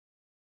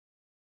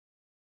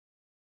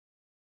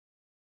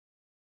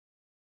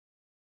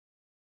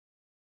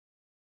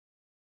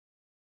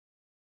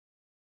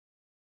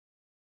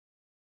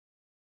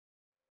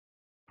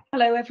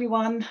Hello,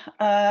 everyone.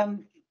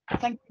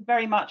 Thank you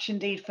very much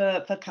indeed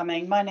for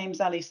coming. My name's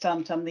Ali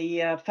Stunt. I'm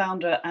the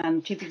founder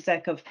and chief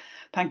exec of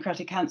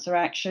Pancreatic Cancer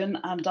Action,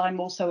 and I'm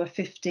also a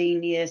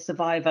 15-year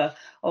survivor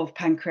of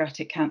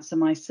pancreatic cancer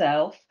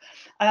myself.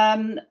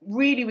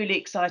 Really, really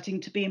exciting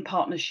to be in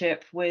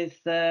partnership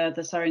with the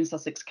Surrey and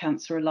Sussex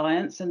Cancer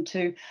Alliance and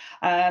to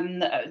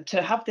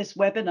have this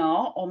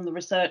webinar on the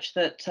research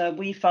that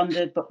we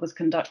funded but was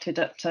conducted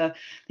at the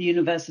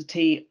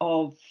University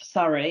of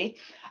Surrey.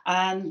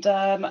 And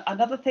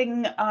another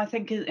thing I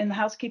think in the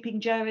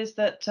housekeeping, Jo, is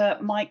that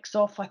mic's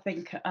off, I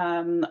think,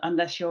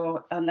 unless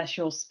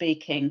you're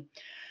speaking.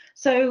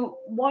 So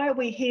why are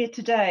we here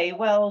today?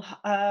 Well,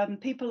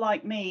 people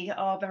like me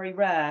are very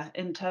rare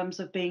in terms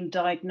of being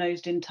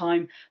diagnosed in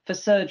time for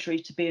surgery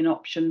to be an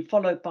option,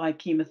 followed by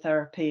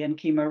chemotherapy and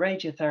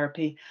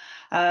chemoradiotherapy,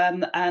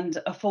 and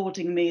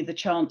affording me the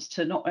chance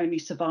to not only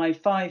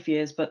survive 5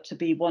 years, but to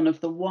be one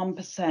of the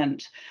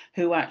 1%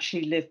 who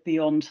actually live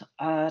beyond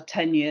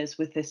 10 years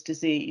with this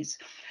disease.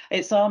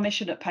 It's our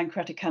mission at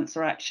Pancreatic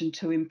Cancer Action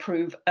to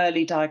improve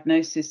early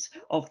diagnosis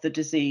of the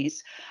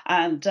disease.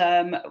 And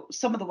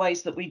some of the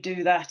ways that we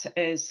do that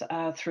is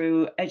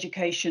through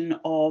education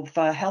of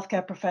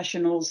healthcare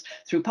professionals,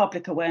 through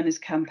public awareness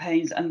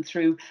campaigns, and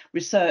through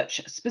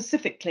research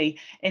specifically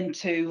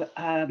into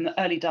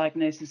early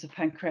diagnosis of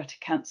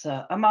pancreatic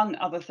cancer, among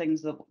other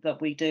things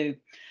that we do.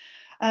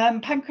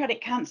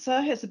 Pancreatic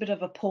cancer is a bit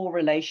of a poor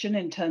relation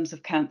in terms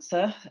of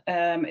cancer.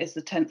 It's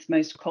the 10th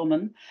most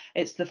common.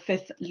 It's the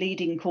 5th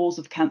leading cause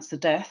of cancer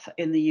death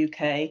in the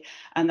UK,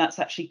 and that's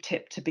actually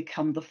tipped to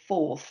become the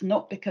 4th,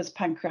 not because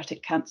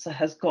pancreatic cancer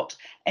has got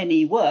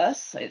any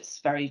worse. It's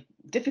very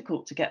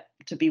difficult to get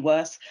to be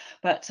worse,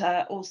 but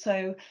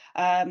also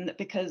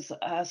because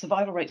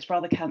survival rates for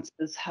other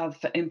cancers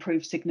have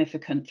improved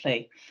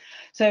significantly.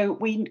 So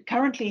we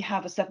currently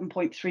have a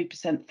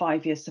 7.3%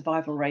 5-year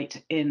survival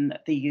rate in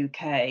the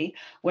UK.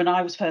 When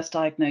I was first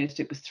diagnosed,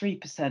 it was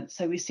 3%.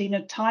 So we've seen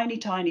a tiny,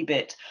 tiny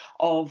bit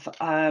of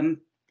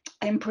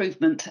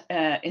improvement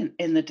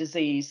in the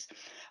disease.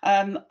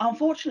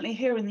 Unfortunately,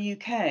 here in the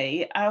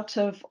UK, out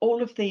of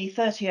all of the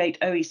 38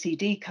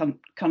 OECD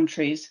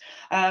countries,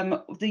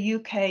 the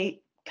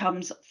UK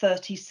comes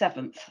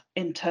 37th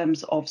in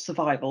terms of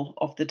survival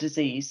of the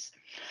disease.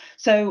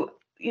 So,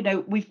 you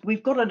know,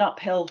 we've got an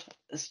uphill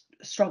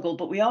struggle,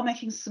 but we are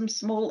making some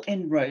small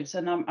inroads,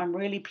 and I'm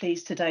really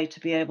pleased today to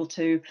be able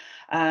to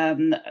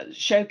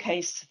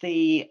showcase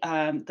the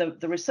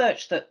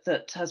research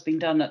that has been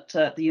done at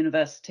the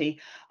University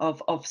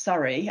of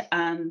Surrey.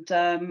 And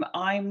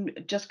I'm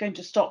just going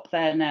to stop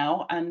there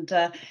now and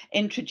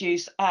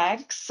introduce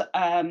Ags.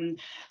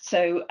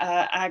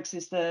 Ags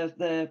is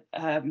the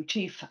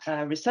chief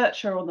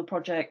researcher on the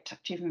project,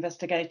 chief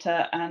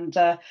investigator, and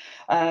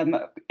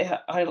I'll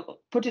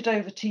put it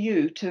over to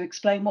you to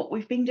explain what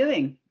we've been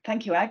doing.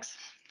 Thank you, Ags.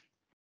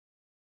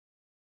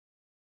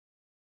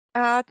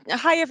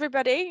 Hi,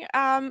 everybody,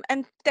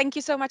 and thank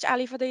you so much,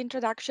 Ali, for the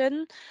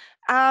introduction.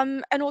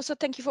 And also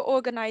thank you for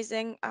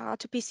organizing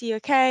to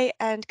PCUK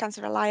and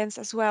Cancer Alliance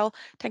as well.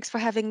 Thanks for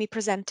having me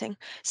presenting.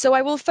 So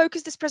I will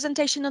focus this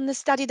presentation on the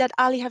study that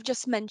Ali have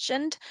just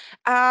mentioned.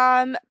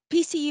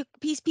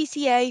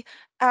 PCA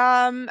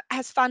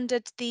has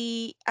funded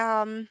the,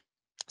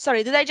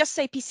 sorry, did I just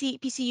say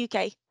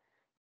PCUK?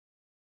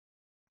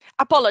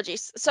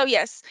 Apologies. So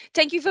yes,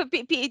 thank you to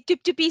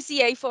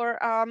PCA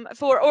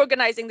for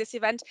organizing this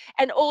event,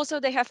 and also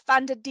they have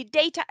funded the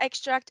data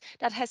extract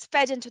that has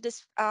fed into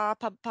this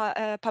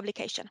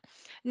publication.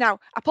 Now,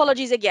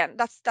 apologies again.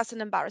 That's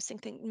an embarrassing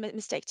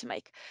mistake to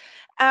make.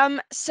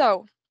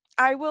 So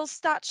I will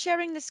start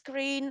sharing the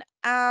screen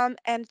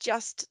and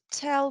just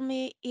tell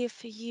me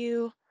if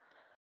you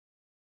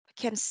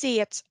can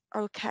see it.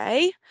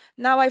 Okay,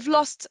 now I've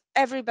lost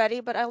everybody,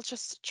 but I'll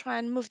just try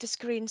and move the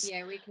screens.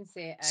 Yeah, we can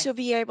see it. To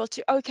be able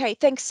to. Okay,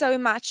 thanks so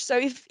much. So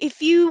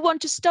if you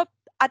want to stop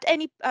at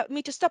any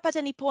stop at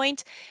any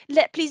point,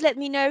 please let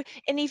me know.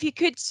 And if you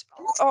could,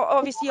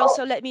 obviously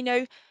also let me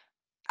know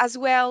as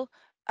well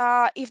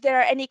if there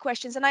are any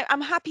questions. And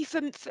I'm happy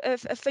for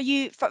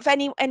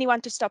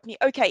anyone to stop me.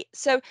 Okay,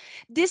 so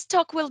this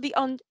talk will be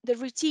on the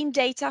routine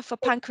data for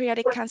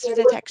pancreatic cancer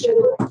detection.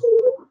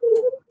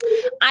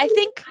 I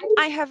think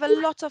I have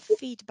a lot of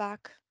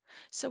feedback,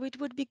 so it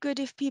would be good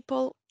if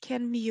people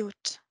can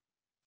mute.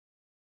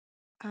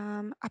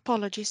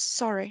 Apologies,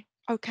 sorry.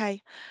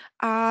 Okay.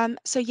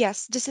 So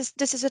yes, this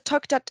is a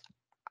talk that,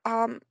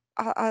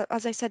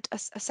 as I said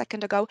a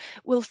second ago,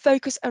 will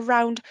focus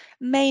around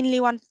mainly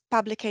one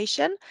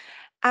publication.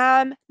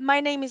 My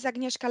name is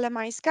Agnieszka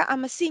Lemanska.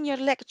 I'm a senior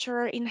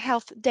lecturer in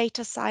health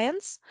data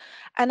science,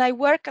 and I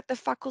work at the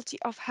Faculty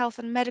of Health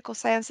and Medical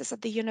Sciences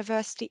at the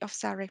University of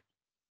Surrey.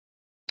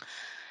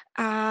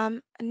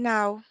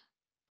 Now,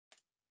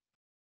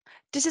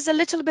 this is a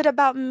little bit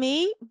about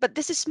me, but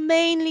this is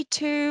mainly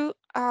to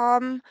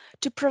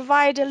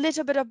provide a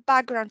little bit of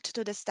background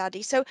to the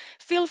study. So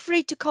feel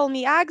free to call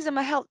me Ags. I'm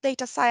a health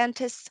data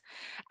scientist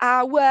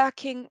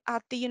working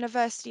at the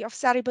University of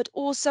Surrey, but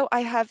also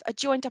I have a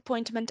joint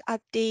appointment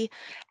at the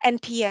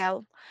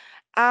NPL.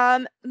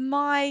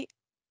 My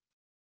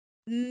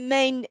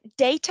main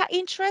data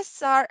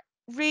interests are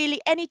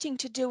really anything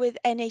to do with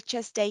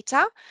NHS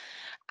data,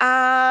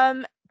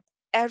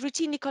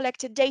 routinely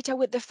collected data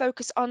with the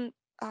focus on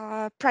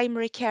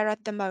primary care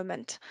at the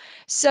moment.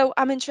 So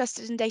I'm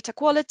interested in data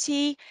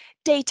quality,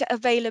 data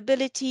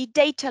availability,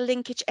 data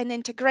linkage and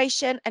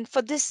integration. And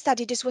for this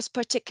study, this was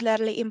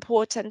particularly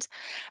important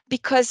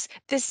because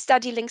this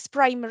study links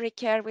primary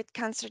care with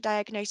cancer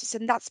diagnosis,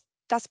 and that's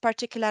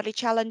particularly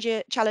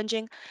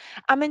challenging.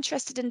 I'm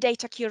interested in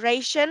data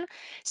curation.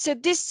 So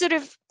this sort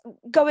of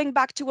going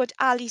back to what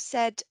Ali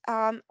said,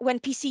 when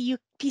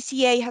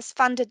PCA has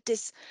funded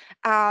this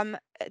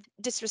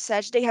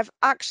research, they have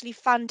actually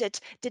funded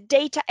the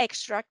data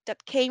extract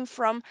that came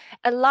from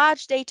a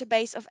large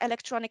database of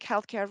electronic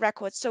healthcare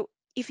records. So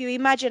if you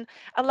imagine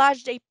a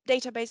large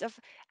database of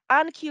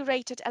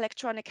uncurated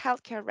electronic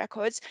healthcare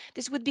records,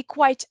 this would be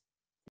quite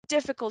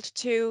difficult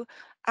to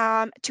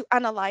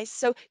analyze.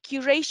 So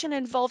curation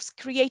involves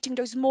creating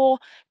those more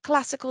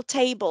classical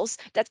tables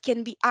that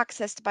can be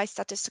accessed by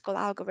statistical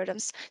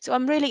algorithms. So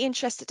I'm really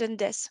interested in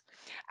this.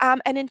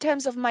 And in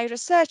terms of my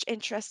research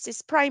interests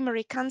is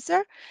primary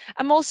cancer.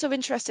 I'm also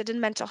interested in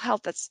mental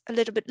health. That's a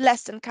little bit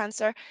less than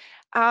cancer.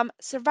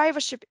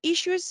 Survivorship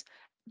issues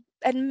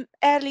and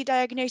early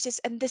diagnosis,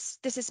 and this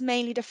is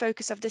mainly the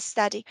focus of this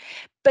study.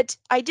 But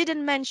I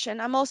didn't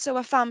mention I'm also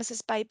a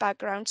pharmacist by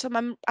background, so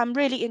I'm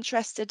really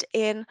interested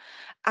in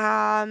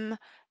healthcare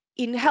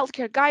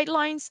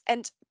guidelines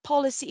and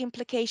policy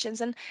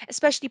implications, and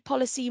especially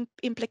policy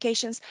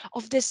implications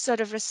of this sort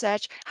of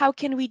research. How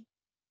can we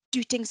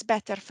do things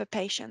better for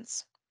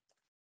patients?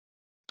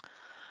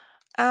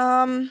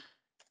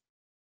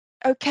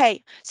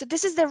 Okay, so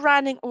this is the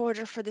running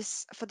order for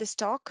this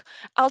talk.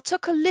 I'll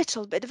talk a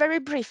little bit, very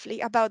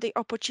briefly, about the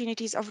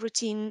opportunities of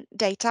routine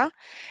data.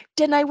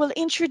 Then I will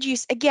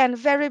introduce again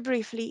very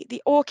briefly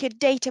the ORCID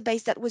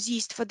database that was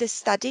used for this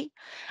study.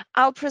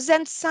 I'll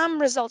present some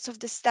results of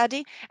the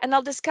study, and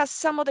I'll discuss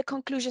some of the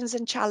conclusions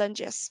and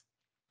challenges.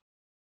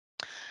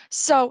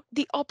 So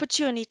the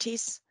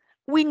opportunities.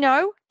 We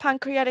know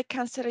pancreatic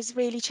cancer is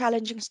really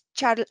challenging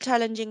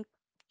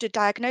to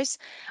diagnose.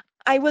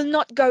 I will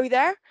not go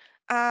there.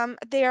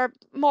 There are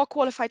more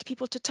qualified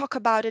people to talk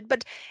about it,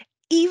 but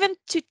even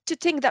to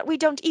think that we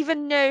don't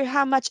even know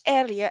how much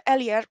earlier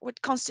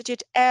would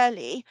constitute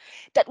early,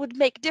 that would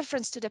make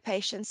difference to the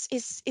patients,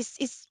 is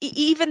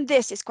even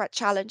this is quite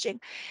challenging.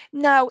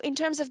 Now, in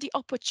terms of the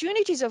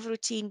opportunities of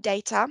routine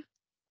data,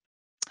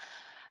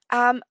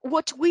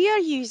 what we are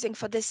using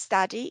for this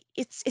study,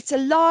 it's a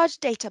large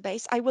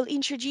database. I will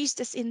introduce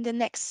this in the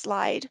next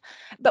slide,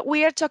 but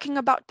we are talking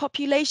about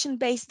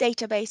population-based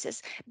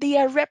databases. They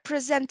are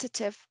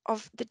representative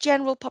of the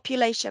general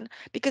population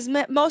because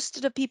most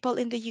of the people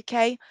in the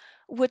UK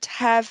would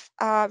have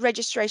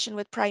registration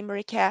with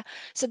primary care.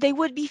 So they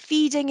would be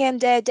feeding in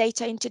their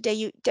data into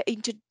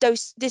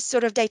this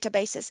sort of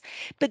databases.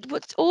 But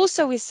what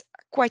also is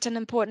quite an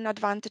important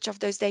advantage of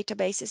those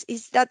databases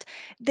is that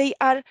they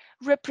are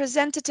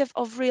representative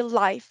of real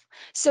life.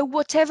 So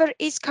whatever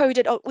is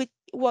coded or with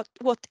what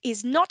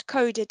is not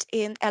coded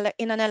in an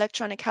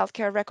electronic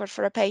healthcare record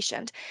for a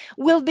patient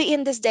will be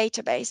in this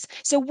database.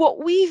 So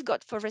what we've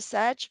got for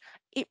research,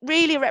 it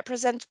really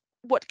represents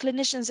what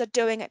clinicians are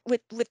doing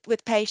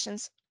with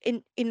patients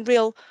in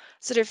real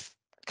sort of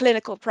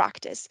clinical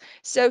practice.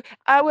 So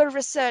our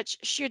research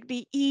should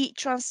be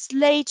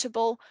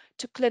translatable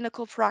to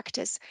clinical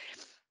practice.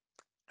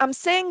 I'm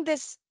saying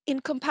this in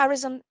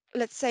comparison,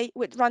 let's say,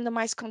 with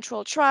randomized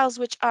controlled trials,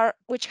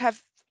 which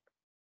have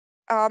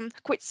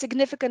quite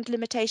significant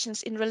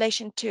limitations in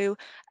relation to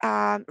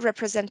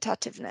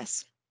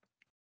representativeness.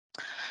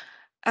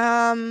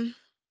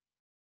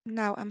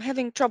 Now I'm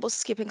having trouble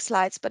skipping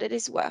slides, but it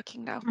is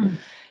working now.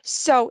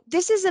 So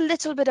this is a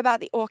little bit about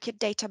the ORCID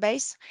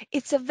database.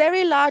 It's a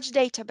very large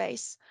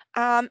database.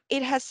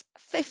 It has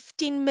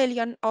 15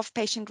 million of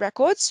patient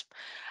records,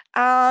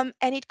 and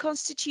it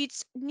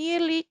constitutes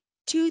nearly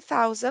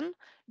 2,000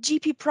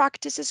 GP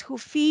practices who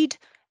feed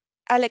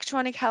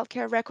electronic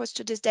healthcare records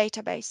to this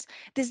database.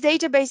 This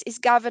database is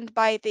governed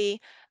by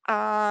the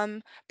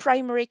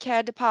primary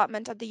care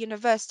department at the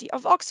University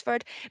of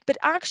Oxford, but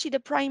actually the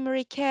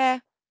primary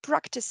care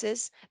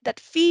practices that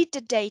feed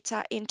the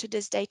data into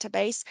this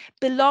database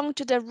belong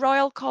to the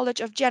Royal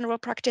College of General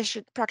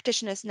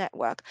Practitioners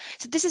Network.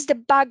 So this is the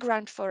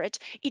background for it.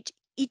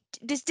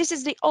 This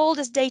is the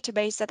oldest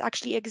database that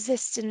actually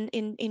exists in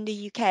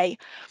the UK.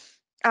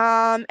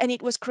 And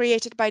it was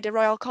created by the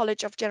Royal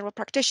College of General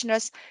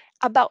Practitioners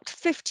about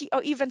 50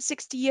 or even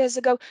 60 years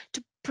ago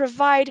to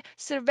provide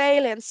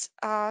surveillance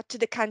to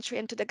the country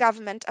and to the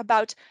government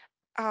about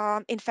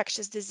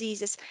infectious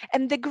diseases.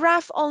 And the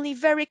graph only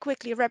very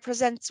quickly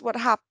represents what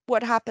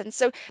happens.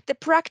 So the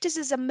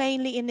practices are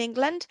mainly in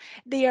England.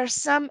 There are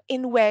some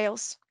in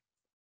Wales.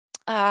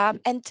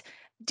 And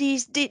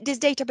this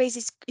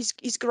database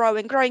is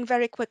growing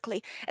very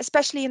quickly,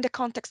 especially in the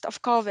context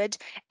of COVID.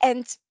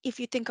 And if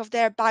you think of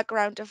their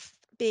background of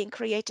being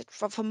created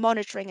for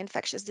monitoring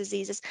infectious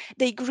diseases.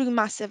 They grew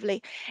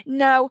massively.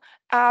 Now,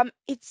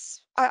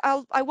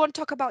 I won't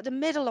talk about the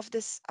middle of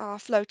this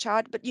flow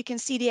chart, but you can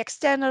see the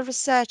external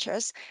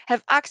researchers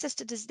have access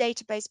to this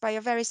database by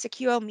a very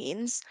secure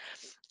means,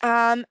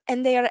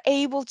 and they are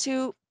able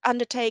to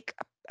undertake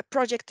a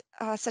project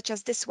such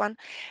as this one.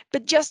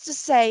 But just to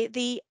say,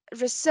 the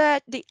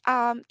research, the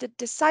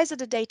size of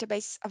the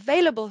database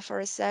available for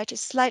research is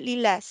slightly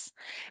less,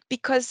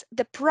 because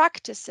the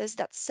practices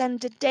that send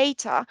the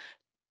data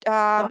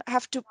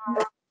have to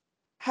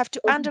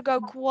undergo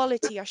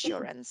quality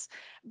assurance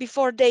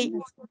before they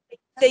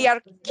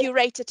are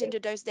curated into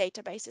those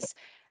databases.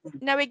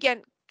 Now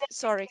again,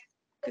 sorry,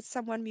 could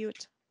someone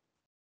mute?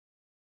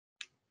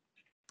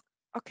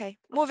 Okay,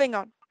 moving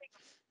on.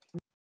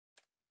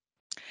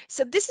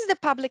 So this is the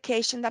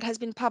publication that has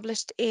been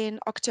published in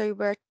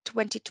October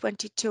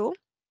 2022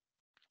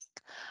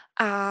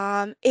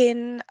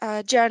 in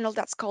a journal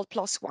that's called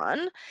PLOS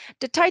ONE.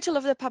 The title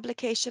of the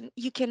publication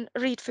you can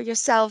read for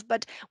yourself,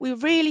 but we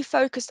really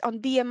focused on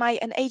BMI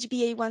and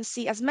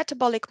HbA1c as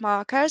metabolic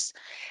markers,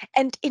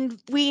 and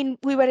we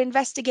were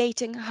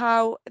investigating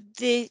how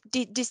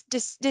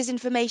this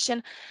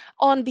information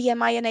on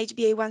BMI and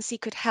HbA1c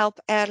could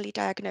help early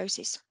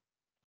diagnosis.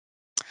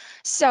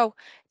 So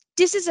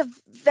this is a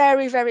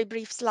very, very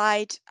brief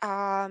slide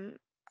on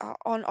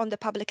the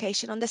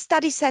publication, on the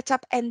study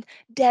setup, and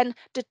then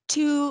the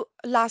two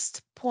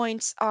last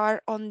points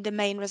are on the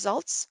main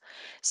results.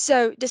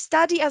 So the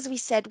study, as we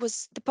said,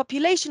 the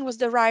population was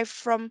derived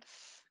from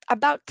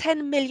about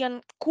 10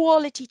 million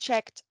quality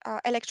checked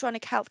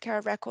electronic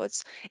healthcare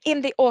records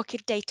in the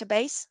ORCID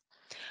database.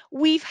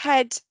 We've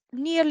had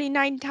nearly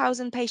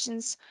 9,000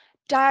 patients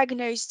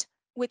diagnosed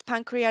with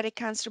pancreatic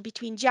cancer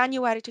between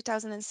January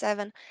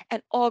 2007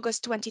 and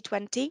August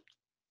 2020.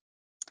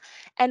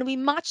 And we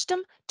matched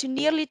them to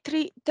nearly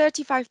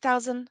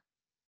 35,000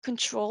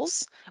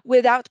 controls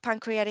without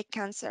pancreatic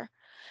cancer.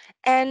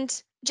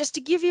 And just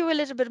to give you a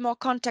little bit more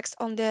context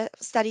on the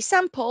study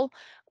sample,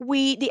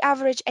 the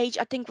average age,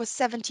 I think, was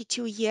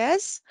 72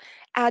 years.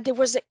 There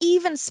was an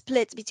even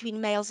split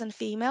between males and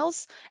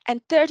females,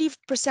 and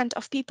 30%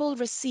 of people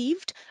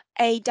received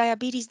a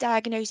diabetes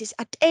diagnosis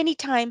at any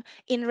time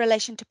in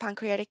relation to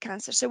pancreatic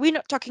cancer. So we're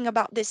not talking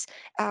about this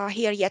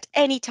here yet.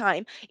 Any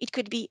time. It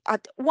could be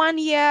at 1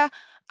 year,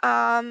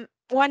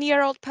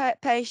 1-year-old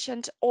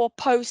patient, or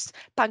post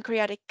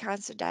pancreatic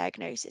cancer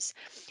diagnosis.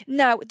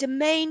 Now, the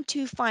main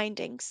two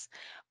findings.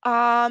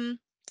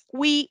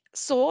 We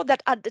saw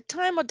that at the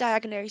time of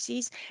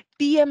diagnosis,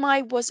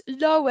 BMI was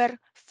lower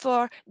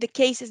for the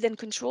cases than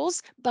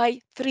controls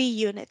by 3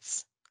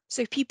 units.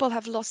 So people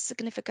have lost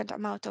significant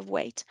amount of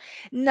weight.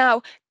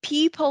 Now,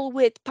 people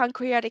with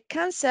pancreatic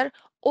cancer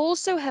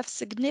also have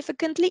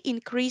significantly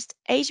increased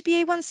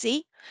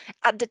HbA1c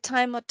at the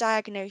time of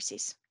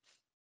diagnosis.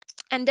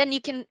 And then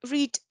you can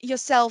read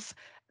yourself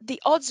the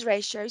odds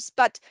ratios,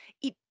 but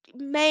it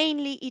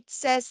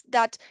says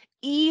that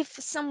if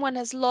someone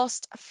has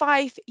lost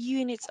 5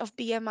 units of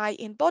BMI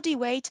in body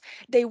weight,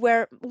 they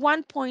were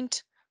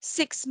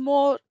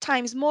 1.6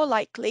 times more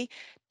likely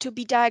to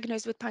be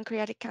diagnosed with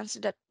pancreatic cancer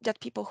than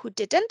people who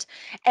didn't.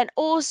 And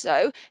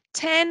also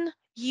 10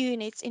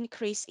 units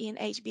increase in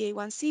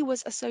HbA1c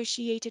was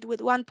associated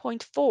with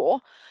 1.4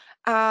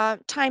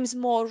 times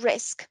more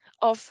risk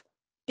of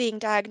being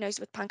diagnosed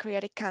with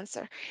pancreatic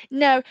cancer.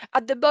 Now,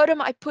 at the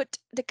bottom, I put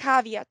the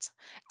caveat.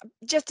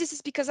 Just this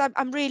is because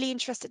I'm really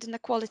interested in the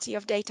quality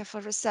of data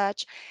for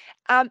research.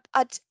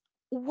 At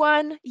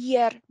 1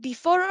 year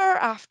before or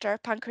after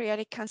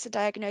pancreatic cancer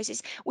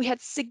diagnosis, we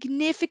had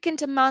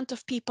significant amount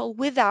of people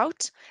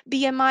without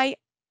BMI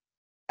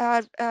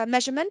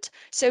measurement,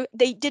 so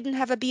they didn't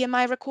have a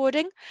BMI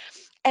recording,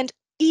 and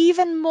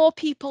even more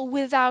people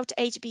without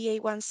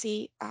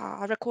HbA1c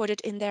recorded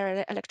in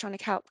their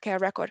electronic healthcare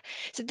record.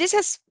 So this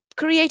has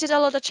created a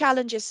lot of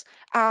challenges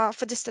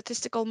for the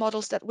statistical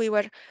models that we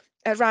were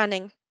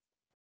running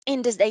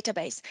in this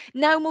database.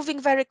 Now, moving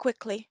very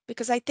quickly,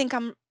 because I think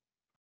I'm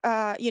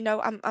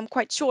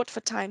quite short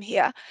for time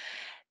here.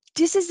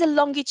 This is a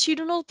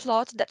longitudinal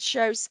plot that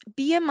shows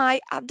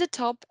BMI at the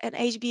top and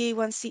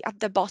HbA1c at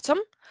the bottom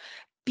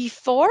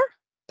before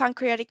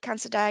pancreatic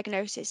cancer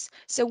diagnosis.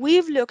 So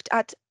we've looked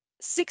at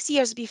 6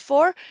 years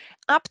before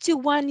up to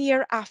 1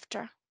 year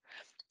after.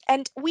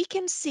 And we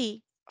can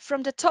see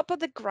from the top of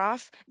the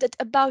graph that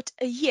about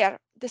a year,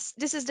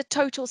 this is the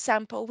total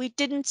sample. We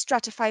didn't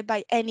stratify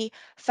by any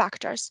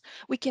factors.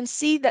 We can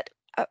see that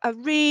a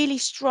really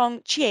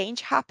strong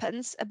change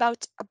happens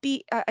about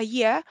a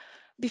year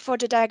before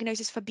the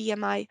diagnosis for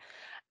BMI.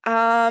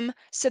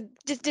 So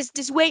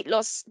this weight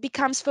loss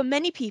becomes for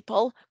many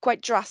people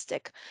quite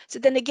drastic. So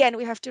then again,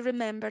 we have to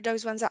remember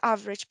those ones are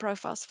average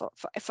profiles for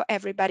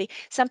everybody.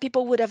 Some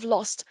people would have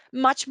lost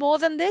much more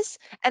than this,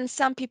 and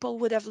some people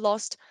would have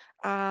lost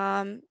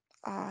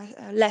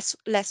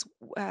less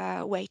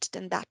weight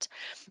than that.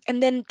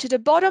 And then to the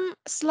bottom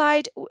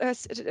slide,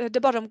 the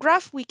bottom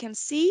graph, we can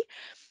see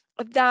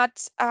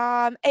that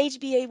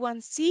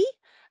HbA1c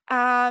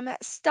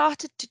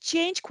started to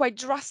change quite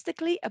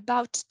drastically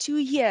about 2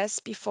 years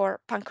before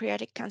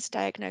pancreatic cancer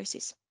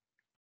diagnosis.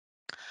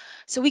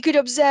 So we could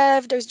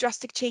observe those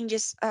drastic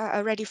changes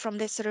already from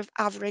this sort of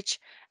average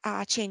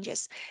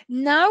changes.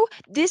 Now,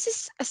 this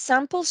is a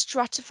sample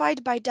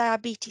stratified by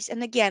diabetes.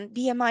 And again,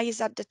 BMI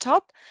is at the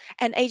top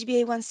and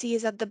HbA1c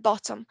is at the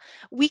bottom.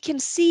 We can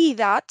see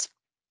that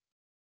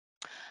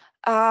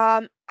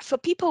for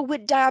people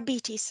with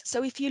diabetes,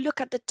 so if you look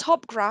at the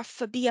top graph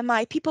for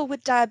BMI, people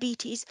with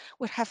diabetes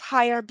would have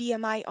higher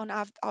BMI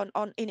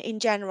in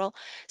general.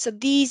 So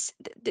these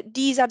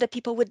are the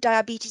people with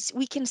diabetes.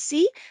 We can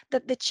see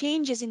that the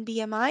changes in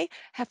BMI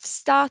have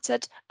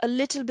started a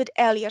little bit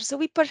earlier. So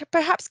we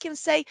perhaps can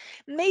say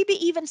maybe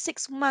even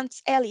 6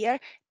 months earlier,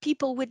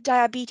 people with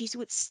diabetes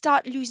would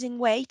start losing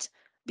weight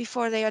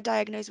before they are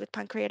diagnosed with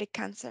pancreatic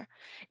cancer.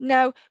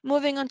 Now,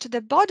 moving on to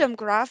the bottom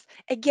graph,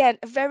 again,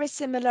 a very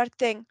similar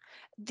thing.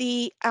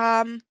 The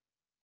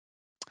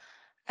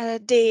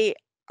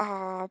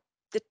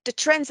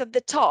trends at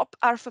the top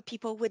are for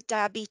people with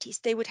diabetes.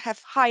 They would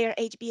have higher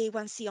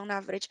HbA1c on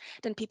average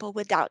than people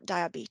without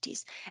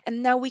diabetes.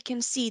 And now we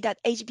can see that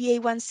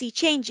HbA1c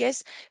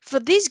changes for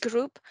this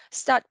group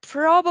start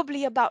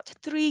probably about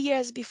 3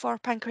 years before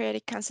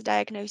pancreatic cancer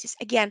diagnosis.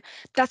 Again,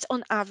 that's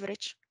on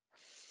average.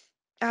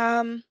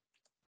 And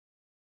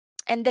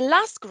the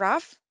last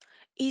graph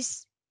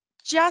is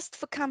just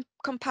for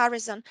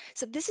comparison.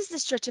 So this is the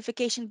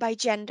stratification by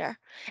gender.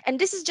 And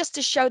this is just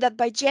to show that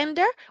by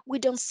gender, we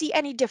don't see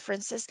any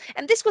differences.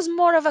 And this was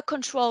more of a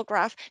control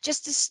graph,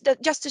 just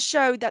to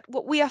show that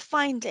what we are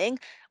finding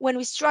when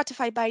we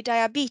stratify by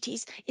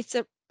diabetes, it's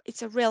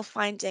a real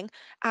finding.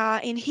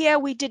 In here,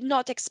 we did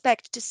not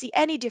expect to see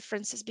any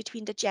differences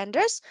between the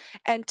genders,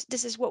 and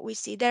this is what we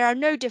see. There are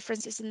no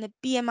differences in the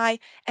BMI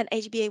and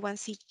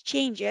HbA1c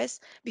changes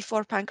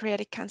before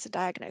pancreatic cancer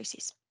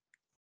diagnosis.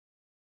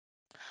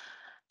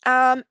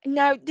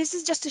 Now, this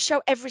is just to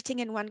show everything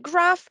in one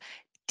graph.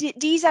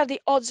 These are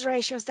the odds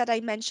ratios that I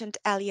mentioned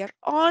earlier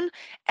on,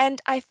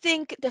 and I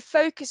think the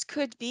focus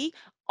could be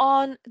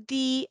on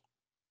the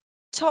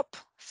top,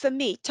 for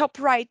me, top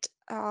right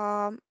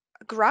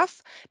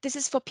graph. This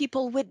is for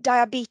people with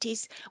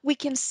diabetes. We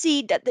can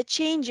see that the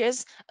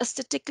changes are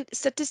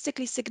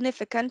statistically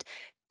significant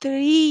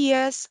 3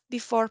 years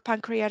before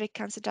pancreatic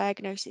cancer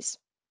diagnosis.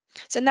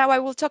 So now I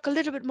will talk a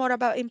little bit more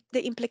about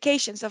the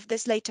implications of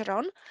this later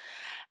on.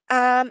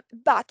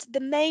 But the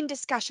main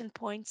discussion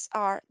points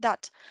are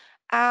that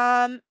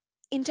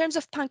in terms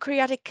of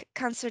pancreatic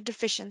cancer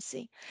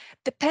deficiency,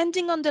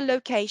 depending on the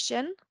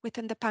location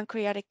within the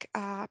pancreas,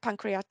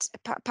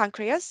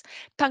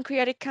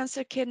 pancreatic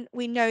cancer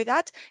we know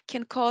that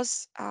can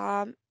cause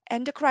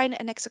endocrine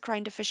and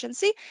exocrine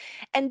deficiency,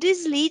 and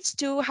this leads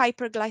to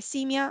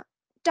hyperglycemia,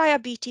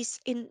 diabetes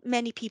in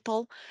many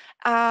people,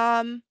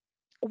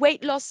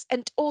 weight loss,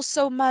 and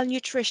also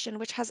malnutrition,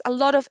 which has a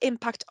lot of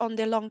impact on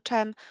the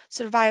long-term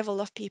survival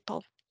of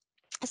people,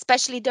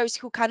 especially those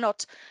who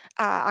cannot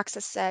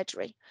access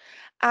surgery.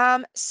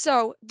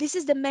 So this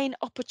is the main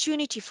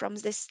opportunity from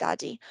this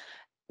study.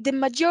 The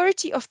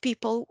majority of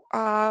people,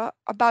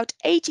 about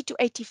 80 to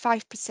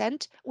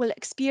 85%, will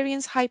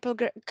experience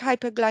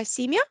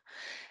hyperglycemia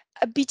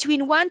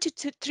between 1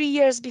 to 3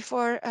 years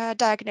before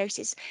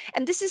diagnosis.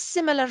 And this is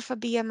similar for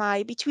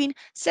BMI. Between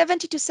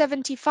 70 to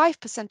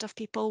 75% of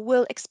people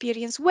will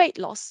experience weight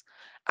loss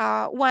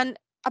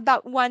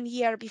about 1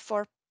 year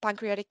before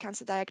pancreatic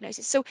cancer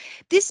diagnosis. So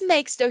this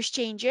makes those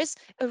changes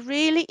a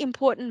really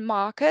important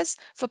markers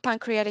for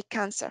pancreatic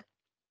cancer.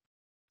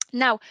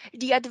 Now,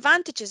 the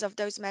advantages of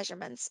those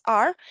measurements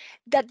are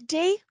that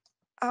they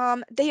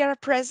are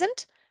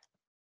present.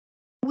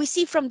 We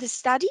see from the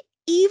study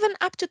even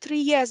up to 3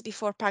 years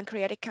before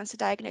pancreatic cancer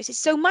diagnosis,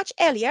 so much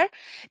earlier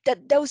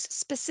that those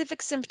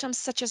specific symptoms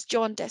such as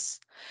jaundice.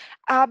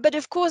 But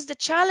of course, the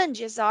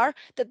challenges are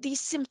that these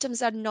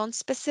symptoms are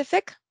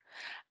non-specific.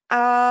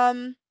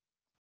 And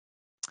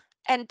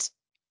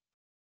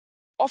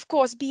of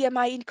course,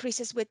 BMI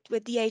increases with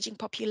the aging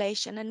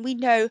population. And we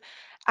know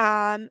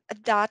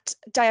that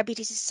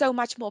diabetes is so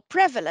much more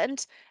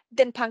prevalent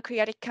than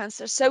pancreatic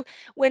cancer. So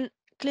when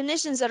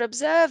clinicians are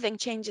observing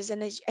changes in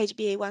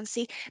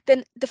HbA1c,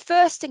 then the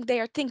first thing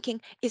they are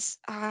thinking is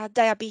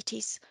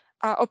diabetes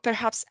or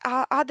perhaps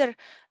other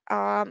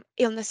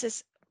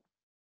illnesses.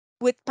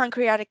 With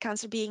pancreatic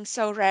cancer being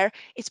so rare,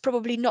 it's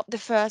probably not the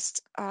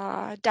first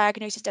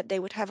diagnosis that they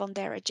would have on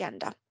their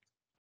agenda.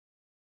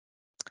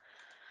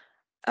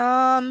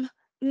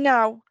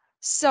 Now,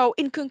 so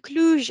in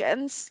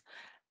conclusions,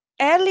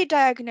 early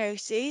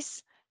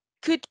diagnosis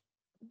could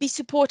be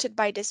supported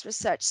by this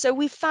research. So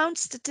we found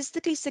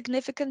statistically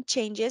significant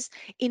changes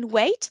in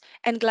weight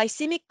and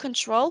glycemic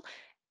control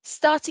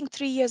starting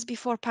 3 years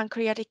before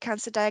pancreatic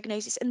cancer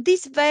diagnosis. And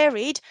this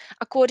varied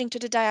according to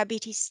the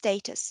diabetes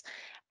status.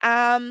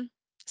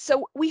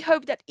 So we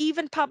hope that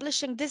even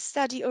publishing this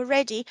study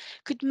already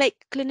could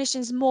make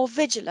clinicians more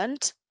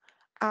vigilant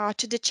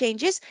to the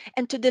changes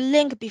and to the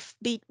link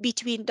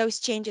between those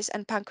changes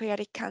and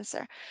pancreatic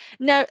cancer.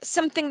 Now,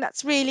 something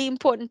that's really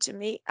important to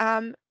me,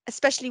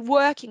 especially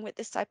working with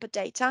this type of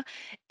data,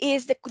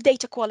 is the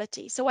data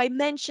quality. So I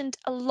mentioned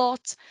a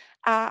lot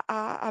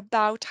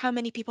about how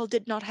many people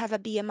did not have a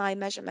BMI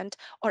measurement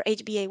or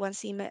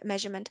HbA1c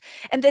measurement.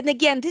 And then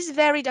again, this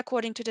varied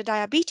according to the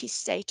diabetes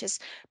status.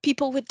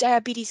 People with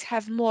diabetes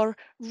have more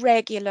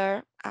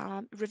regular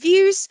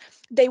reviews.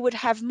 They would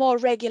have more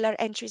regular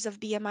entries of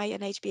BMI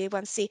and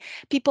HbA1c.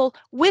 People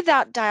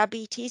without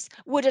diabetes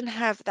wouldn't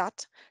have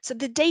that. So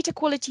the data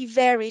quality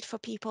varied for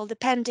people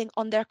depending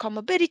on their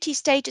comorbidity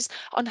status,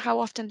 on how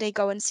often they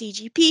go and see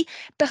GP,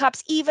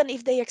 perhaps even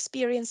if they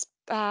experience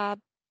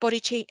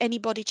any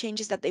body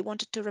changes that they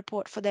wanted to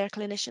report for their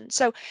clinician.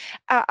 So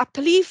a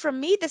plea from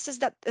me, this is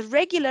that the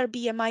regular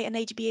BMI and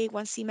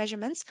HbA1c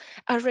measurements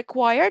are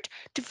required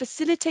to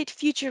facilitate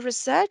future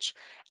research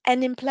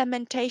and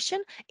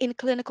implementation in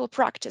clinical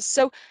practice.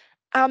 So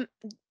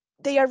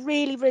they are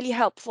really, really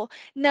helpful.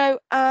 Now,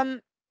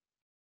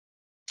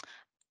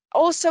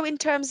 also in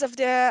terms of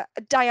the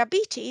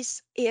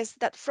diabetes, is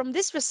that from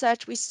this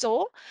research we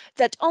saw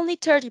that only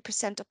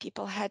 30% of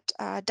people had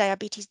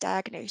diabetes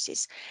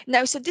diagnosis.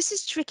 Now, so this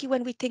is tricky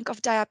when we think of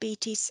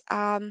diabetes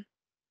in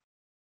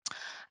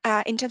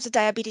terms of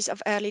diabetes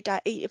of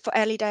for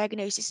early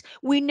diagnosis.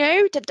 We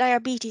know that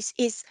diabetes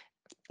is,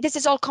 this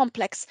is all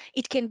complex.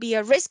 It can be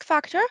a risk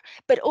factor,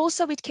 but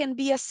also it can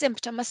be a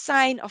symptom, a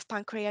sign of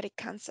pancreatic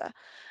cancer.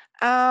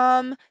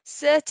 It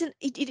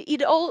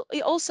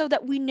also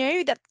that we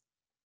know that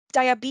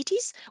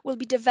diabetes will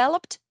be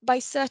developed by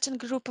certain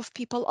group of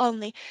people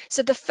only.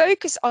 So the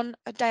focus on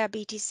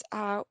diabetes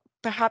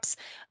perhaps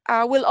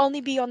will only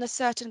be on a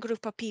certain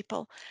group of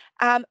people.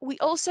 We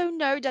also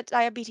know that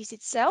diabetes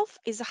itself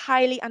is a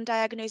highly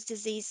undiagnosed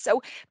disease.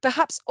 So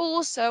perhaps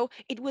also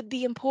it would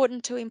be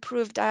important to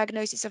improve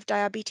diagnosis of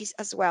diabetes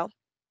as well.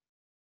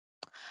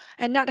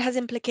 And that has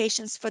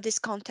implications for this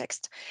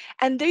context.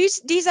 And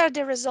these are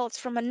the results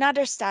from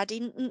another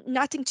study,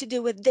 nothing to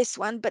do with this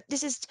one, but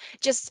this is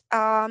just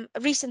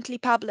recently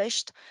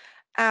published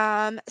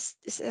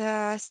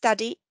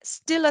study,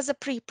 still as a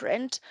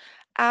preprint,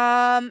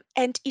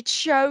 and it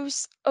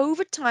shows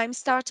over time,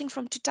 starting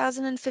from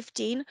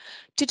 2015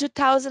 to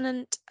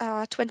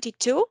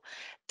 2022,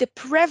 the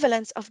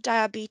prevalence of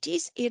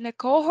diabetes in a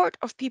cohort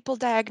of people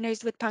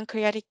diagnosed with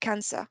pancreatic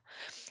cancer.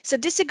 So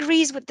this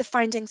agrees with the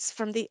findings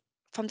from the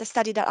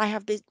study that I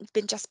have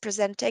been just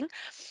presenting.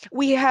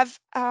 We have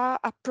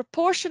a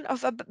proportion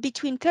of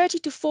between 30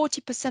 to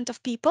 40%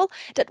 of people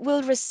that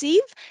will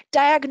receive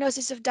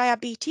diagnosis of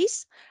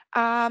diabetes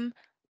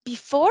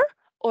before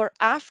or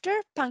after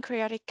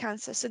pancreatic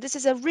cancer. So this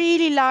is a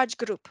really large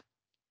group.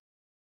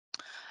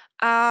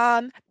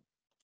 Now,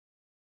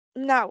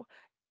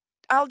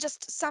 I'll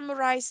just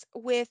summarize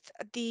with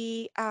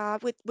the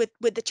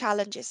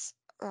challenges.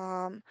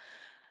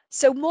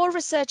 So more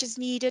research is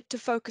needed to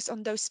focus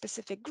on those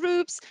specific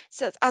groups.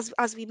 So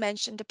as we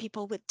mentioned, the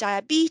people with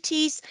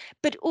diabetes,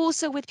 but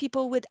also with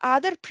people with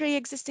other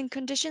pre-existing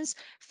conditions.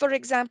 For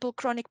example,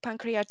 chronic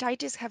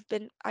pancreatitis have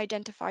been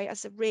identified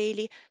as a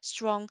really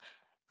strong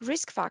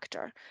risk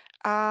factor.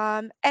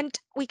 And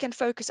we can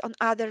focus on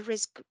other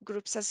risk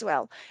groups as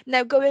well.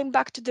 Now, going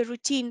back to the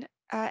routine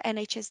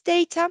NHS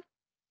data,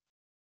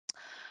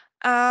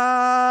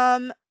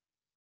 and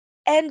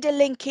the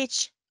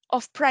linkage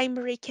of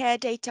primary care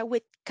data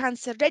with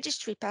cancer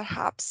registry,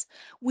 perhaps.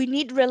 We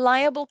need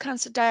reliable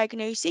cancer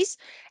diagnosis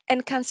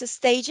and cancer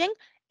staging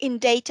in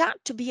data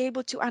to be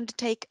able to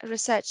undertake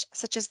research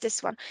such as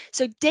this one.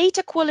 So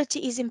data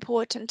quality is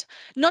important,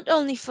 not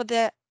only for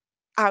the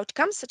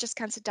outcomes such as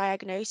cancer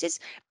diagnosis,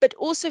 but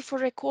also for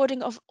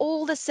recording of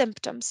all the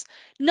symptoms,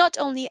 not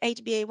only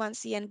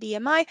HbA1c and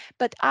BMI,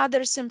 but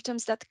other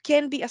symptoms that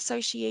can be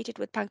associated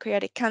with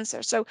pancreatic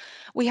cancer. So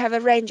we have a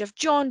range of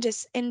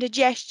jaundice,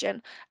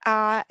 indigestion,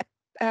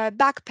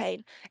 back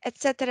pain,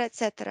 etc.,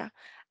 etc.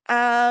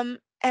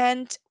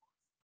 And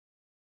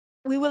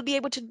we will be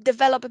able to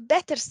develop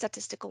better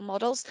statistical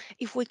models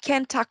if we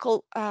can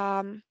tackle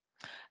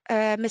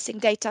missing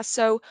data.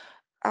 So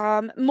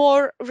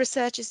more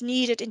research is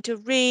needed into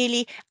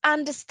really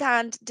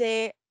understand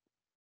the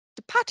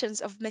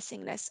patterns of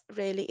missingness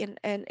really in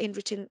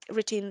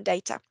routine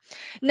data.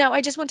 Now,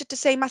 I just wanted to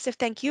say massive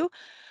thank you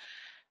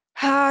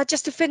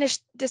just to finish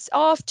this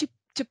off to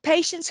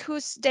patients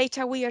whose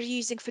data we are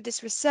using for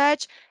this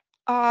research.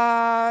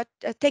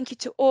 Thank you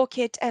to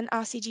ORCID and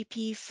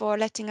RCGP for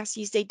letting us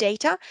use their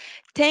data.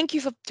 Thank you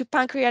to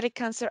Pancreatic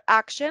Cancer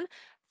Action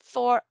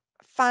for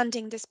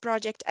funding this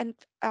project and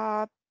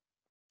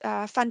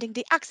funding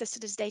the access to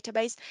this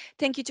database.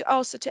 Thank you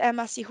also to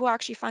MRC, who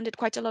actually funded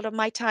quite a lot of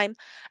my time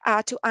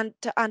to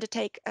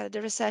undertake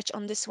the research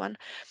on this one.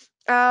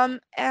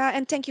 And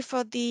thank you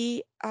to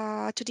the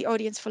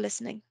audience for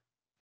listening.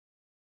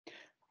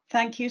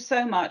 Thank you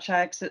so much,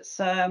 Ags. It's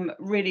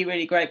really,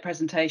 really great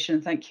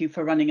presentation. Thank you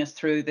for running us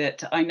through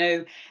that. I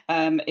know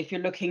if you're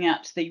looking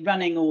at the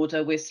running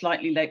order, we're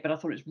slightly late, but I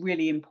thought it's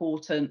really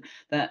important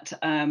that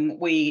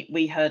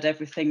we heard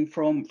everything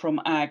from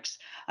Ags.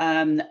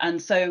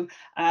 And so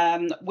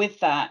with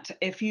that,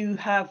 if you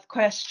have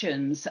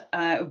questions,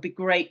 it would be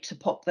great to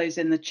pop those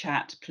in the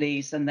chat,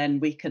 please, and then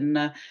we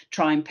can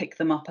try and pick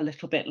them up a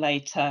little bit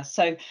later.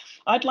 So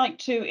I'd like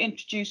to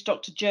introduce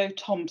Dr. Jo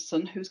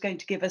Thomson, who's going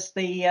to give us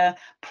the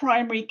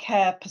primary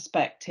care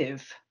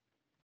perspective.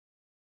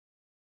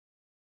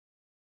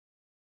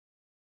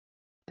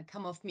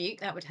 Come off mute,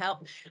 that would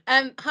help.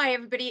 Hi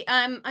everybody,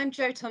 I'm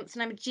Jo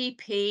Thomson. I'm a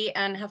GP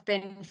and have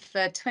been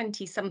for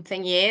 20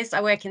 something years.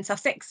 I work in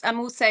Sussex. I'm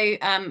also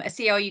a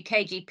CR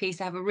UK GP,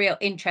 so I have a real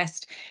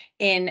interest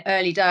in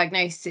early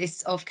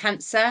diagnosis of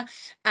cancer,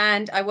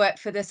 and I work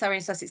for the Surrey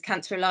and Sussex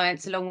Cancer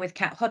Alliance along with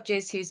Kat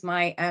Hodges, who's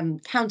my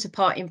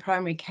counterpart in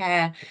primary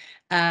care,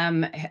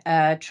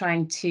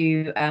 trying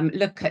to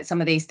look at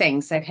some of these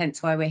things, so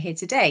hence why we're here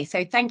today.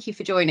 So thank you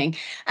for joining.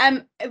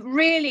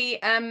 Really,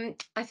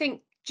 I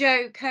think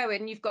Jo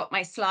Cohen, you've got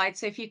my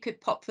slides, so if you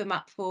could pop them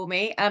up for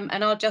me,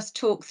 and I'll just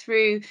talk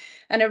through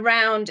and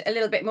around a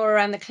little bit more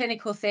around the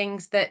clinical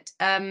things that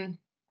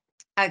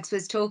Ags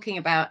was talking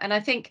about. And I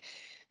think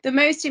the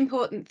most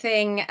important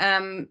thing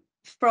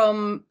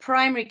from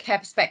primary care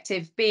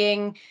perspective,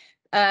 being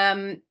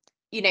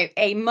you know,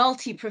 a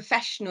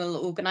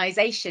multi-professional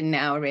organisation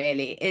now,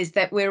 really, is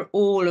that we're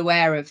all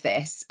aware of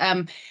this.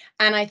 And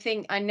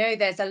I know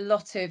there's a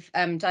lot of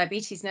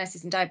diabetes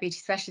nurses and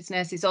diabetes specialist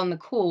nurses on the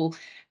call.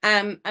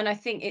 And I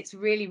think it's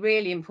really,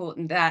 really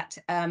important that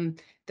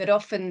that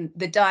often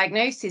the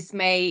diagnosis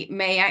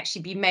may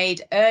actually be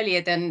made earlier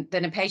than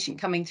a patient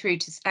coming through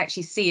to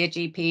actually see a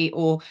GP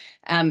or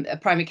a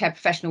primary care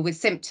professional with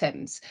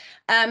symptoms.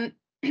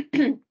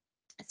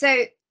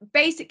 So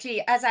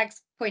basically, as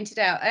Ags pointed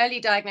out, early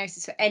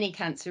diagnosis for any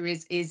cancer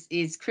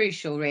is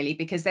crucial, really,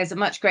 because there's a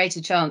much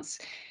greater chance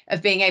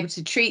of being able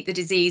to treat the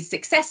disease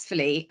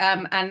successfully,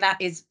 and that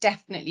is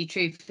definitely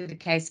true for the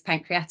case of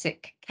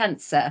pancreatic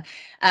cancer.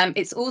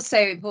 It's also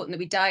important that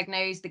we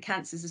diagnose the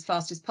cancers as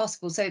fast as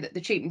possible so that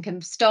the treatment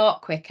can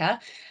start quicker,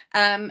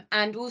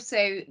 and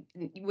also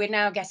we're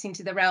now getting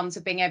to the realms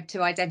of being able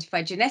to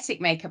identify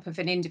genetic makeup of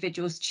an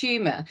individual's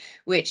tumour,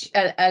 which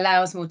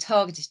allows more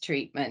targeted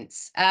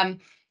treatments.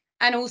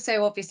 And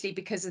also, obviously,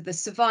 because of the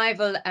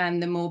survival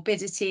and the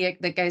morbidity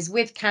that goes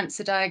with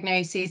cancer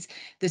diagnosis,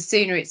 the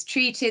sooner it's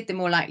treated, the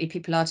more likely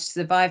people are to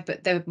survive,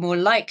 but the more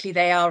likely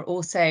they are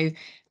also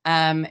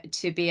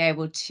to be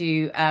able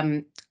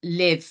to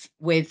live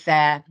with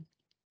their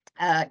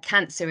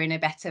cancer in a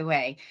better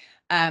way.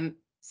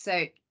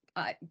 So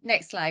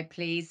next slide,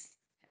 please,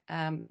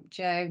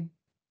 Jo.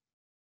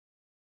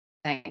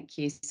 Thank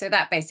you. So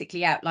that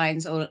basically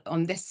outlines all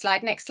on this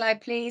slide. Next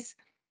slide, please.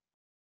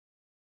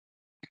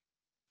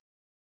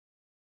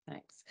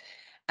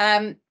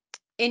 Thanks.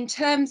 In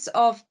terms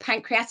of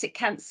pancreatic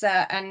cancer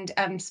and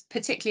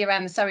particularly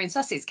around the Surrey and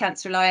Sussex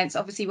Cancer Alliance,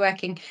 obviously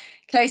working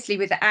closely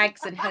with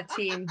Ags and her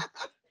team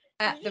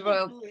at the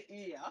Royal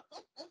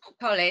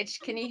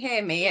College. Can you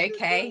hear me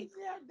okay?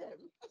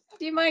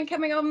 Do you mind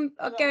coming on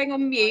or going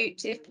on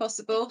mute if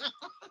possible?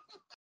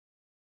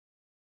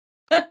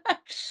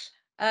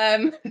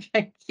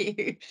 Thank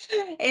you.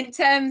 In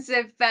terms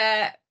of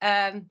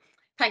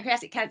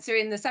pancreatic cancer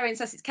in the Surrey and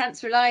Sussex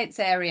Cancer Alliance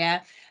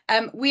area,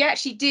 we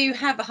actually do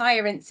have a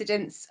higher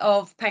incidence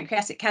of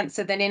pancreatic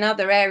cancer than in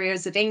other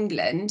areas of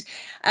England.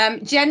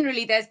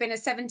 Generally, there's been a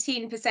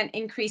 17%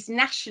 increase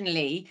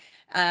nationally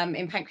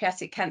in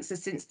pancreatic cancer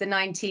since the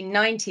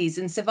 1990s,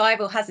 and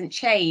survival hasn't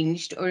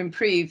changed or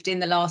improved in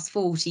the last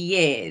 40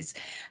 years.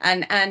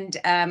 And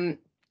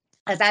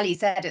as Ali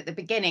said at the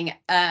beginning,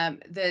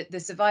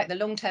 the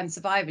long-term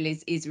survival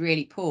is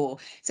really poor.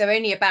 So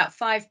only about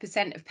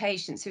 5% of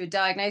patients who are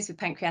diagnosed with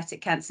pancreatic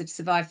cancer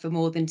survive for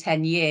more than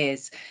 10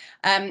 years.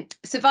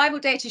 Survival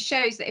data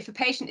shows that if a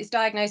patient is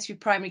diagnosed through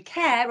primary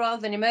care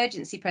rather than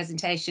emergency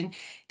presentation,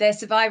 their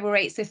survival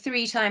rates are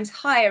 3 times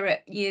higher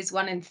at years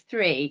 1 and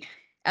 3.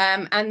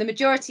 And the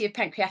majority of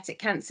pancreatic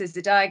cancers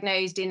are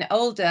diagnosed in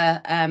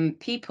older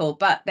people,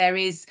 but there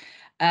is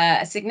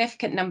a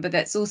significant number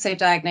that's also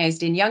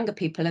diagnosed in younger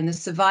people, and the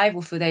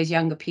survival for those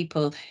younger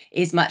people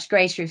is much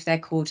greater if they're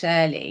caught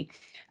early.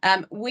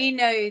 We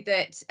know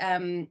that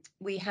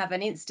we have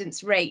an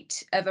incidence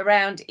rate of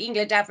around,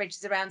 England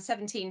averages around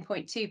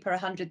 17.2 per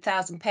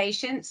 100,000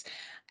 patients.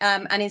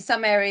 And in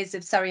some areas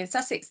of Surrey and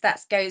Sussex,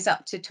 that goes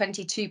up to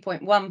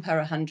 22.1 per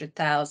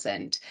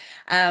 100,000.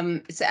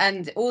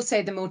 And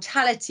also the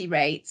mortality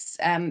rates,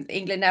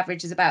 England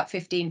averages about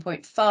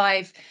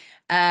 15.5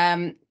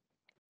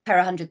 per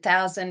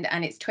 100,000,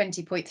 and it's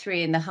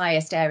 20.3 in the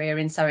highest area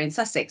in Surrey and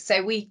Sussex.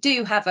 So we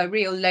do have a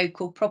real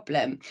local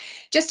problem.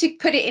 Just to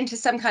put it into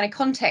some kind of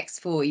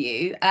context for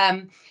you,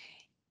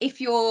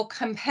 if you're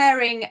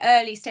comparing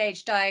early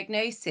stage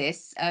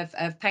diagnosis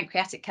of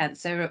pancreatic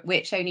cancer, at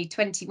which only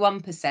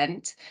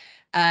 21%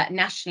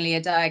 nationally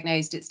are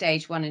diagnosed at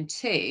stage 1 and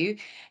 2,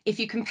 if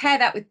you compare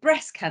that with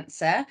breast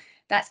cancer,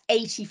 that's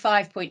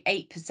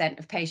 85.8%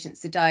 of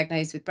patients are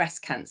diagnosed with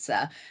breast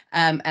cancer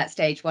at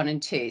stage 1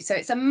 and 2. So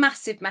it's a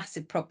massive,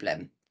 massive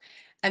problem.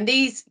 And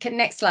these,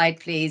 next slide,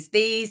 please.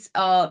 These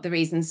are the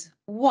reasons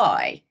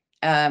why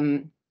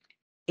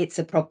it's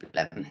a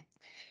problem.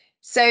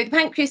 So the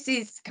pancreas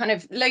is kind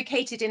of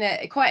located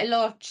in quite a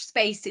large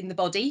space in the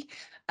body,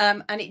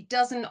 and it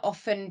doesn't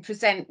often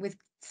present with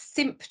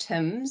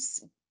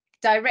symptoms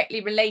directly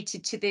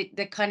related to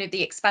the kind of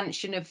the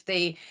expansion of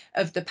the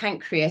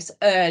pancreas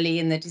early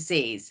in the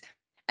disease.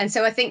 And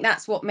so I think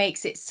that's what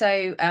makes it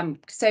so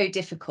so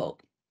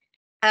difficult.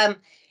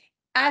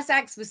 As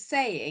Ags was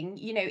saying,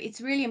 you know,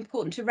 it's really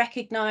important to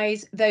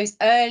recognise those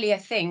earlier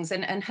things,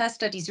 and her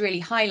studies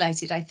really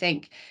highlighted, I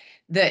think,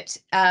 that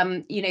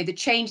you know, the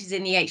changes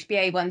in the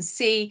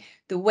HbA1c,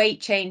 the weight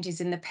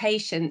changes in the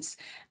patients,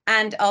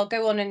 and I'll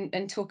go on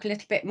and talk a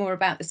little bit more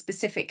about the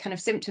specific kind of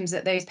symptoms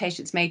that those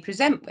patients may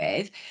present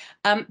with.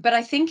 But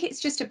I think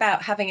it's just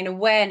about having an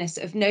awareness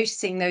of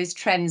noticing those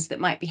trends that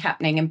might be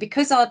happening. And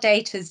because our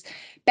data's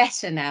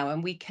better now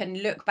and we can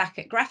look back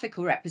at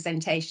graphical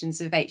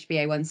representations of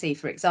HbA1c,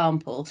 for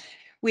example,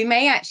 we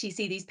may actually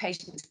see these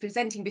patients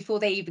presenting before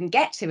they even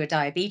get to a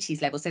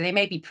diabetes level. So they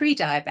may be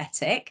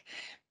pre-diabetic,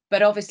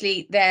 but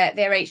obviously their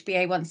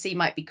HbA1c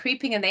might be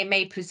creeping, and they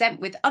may present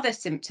with other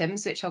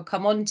symptoms, which I'll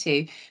come on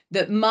to,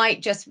 that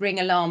might just ring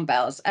alarm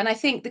bells. And I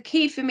think the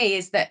key for me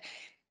is that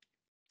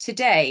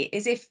today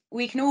is if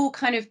we can all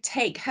kind of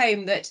take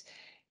home that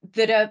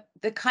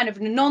the kind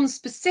of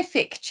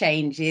non-specific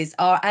changes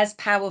are as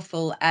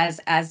powerful as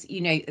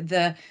you know,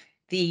 the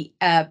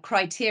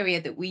criteria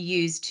that we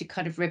use to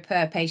kind of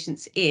refer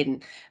patients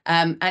in,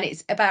 and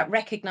it's about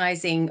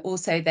recognizing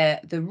also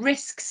the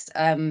risks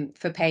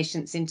for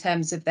patients in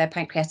terms of their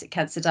pancreatic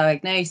cancer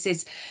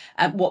diagnosis,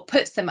 what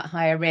puts them at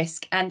higher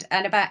risk, and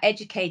about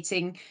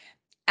educating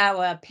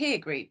our peer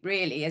group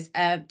really as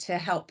to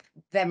help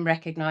them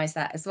recognize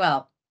that as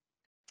well.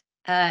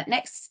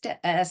 Next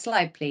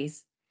slide,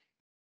 please.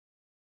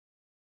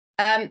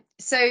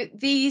 So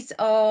these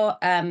are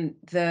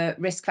the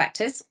risk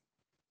factors.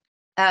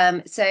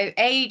 So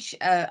age,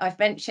 I've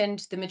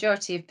mentioned the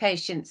majority of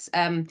patients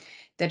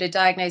that are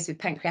diagnosed with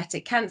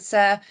pancreatic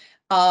cancer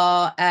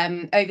are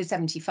over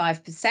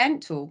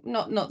 75%, or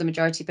not the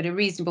majority, but a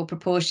reasonable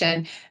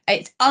proportion.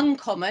 It's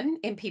uncommon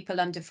in people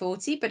under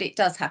 40, but it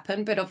does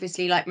happen. But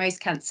obviously, like most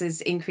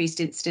cancers, increased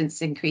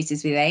incidence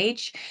increases with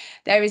age.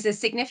 There is a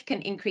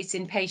significant increase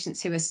in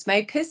patients who are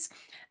smokers.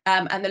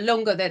 And the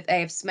longer that they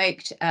have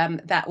smoked,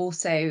 that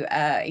also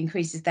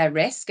increases their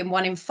risk. And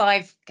 1 in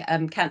 5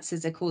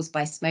 cancers are caused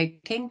by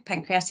smoking,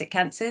 pancreatic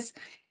cancers.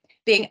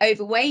 Being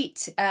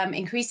overweight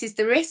increases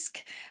the risk.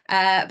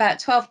 About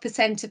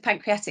 12% of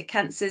pancreatic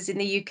cancers in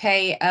the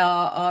UK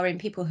are in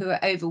people who are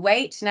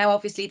overweight. Now,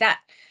 obviously,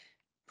 that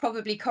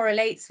probably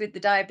correlates with the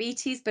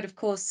diabetes, but of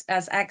course,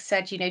 as Ag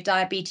said, you know,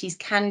 diabetes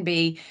can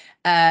be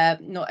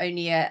not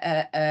only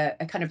a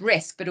kind of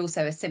risk, but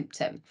also a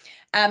symptom.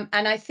 And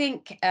I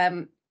think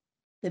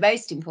the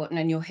most important,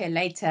 and you'll hear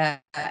later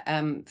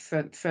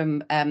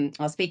from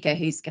our speaker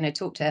who's going to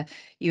talk to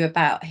you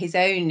about his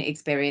own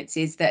experience,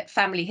 is that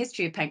family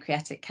history of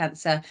pancreatic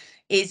cancer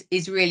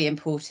is really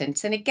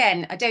important. And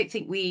again, I don't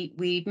think we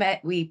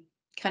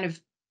kind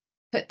of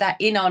put that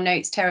in our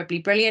notes terribly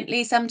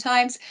brilliantly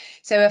sometimes.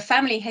 So a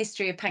family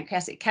history of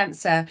pancreatic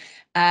cancer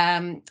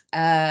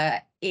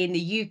in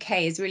the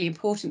UK is really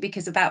important,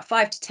 because about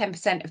 5 to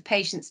 10% of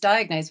patients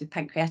diagnosed with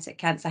pancreatic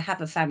cancer have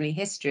a family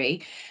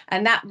history,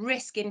 and that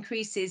risk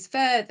increases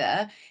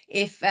further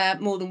if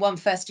more than one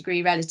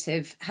first-degree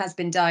relative has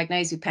been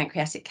diagnosed with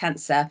pancreatic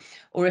cancer,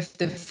 or if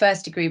the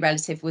first-degree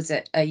relative was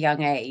at a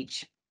young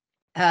age.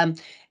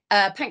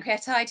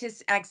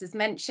 Pancreatitis, Ags has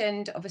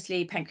mentioned,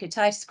 obviously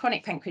pancreatitis,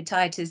 chronic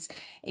pancreatitis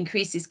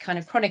increases kind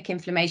of chronic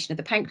inflammation of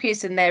the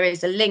pancreas, and there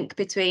is a link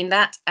between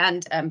that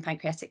and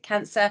pancreatic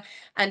cancer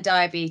and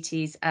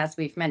diabetes, as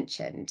we've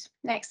mentioned.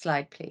 Next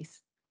slide, please.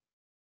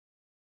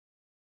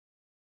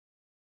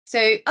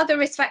 So other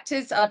risk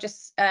factors I'll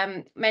just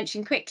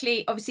mention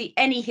quickly. Obviously,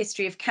 any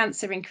history of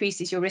cancer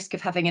increases your risk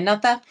of having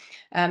another.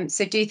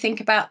 So do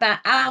think about that.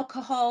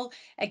 Alcohol,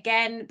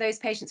 again, those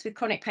patients with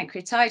chronic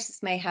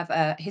pancreatitis may have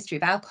a history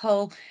of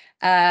alcohol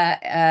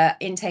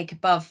intake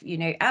above, you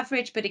know,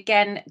 average. But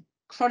again,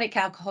 chronic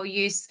alcohol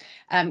use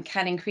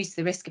can increase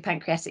the risk of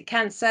pancreatic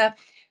cancer.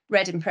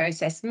 Red and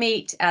processed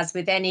meat, as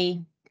with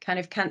any kind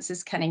of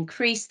cancers, can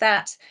increase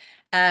that.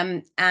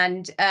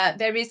 And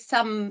there is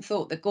some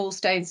thought that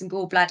gallstones and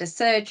gallbladder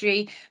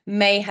surgery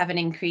may have an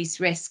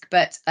increased risk,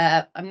 but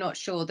I'm not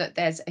sure that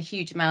there's a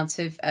huge amount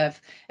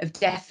of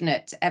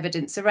definite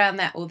evidence around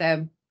that,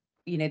 although,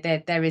 you know,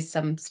 there are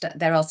some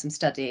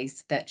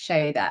studies that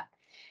show that.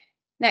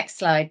 Next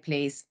slide,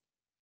 please.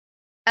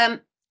 The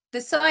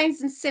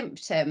signs and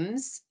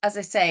symptoms, as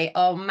I say,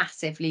 are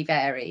massively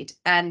varied,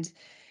 and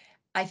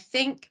I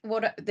think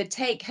what the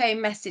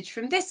take-home message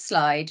from this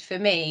slide for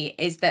me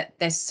is that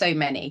there's so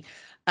many,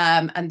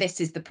 and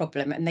this is the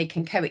problem, and they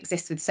can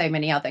coexist with so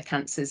many other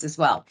cancers as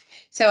well.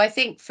 So I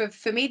think for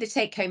me, the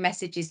take-home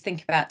message is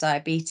think about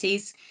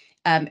diabetes.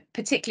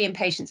 particularly in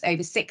patients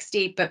over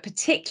 60, but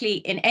particularly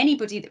in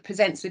anybody that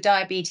presents with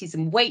diabetes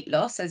and weight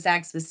loss. As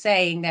Ags was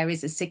saying, there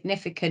is a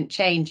significant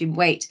change in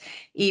weight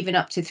even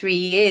up to 3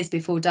 years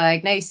before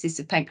diagnosis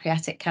of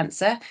pancreatic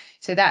cancer.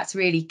 So that's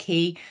really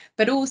key.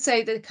 But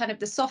also the kind of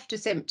the softer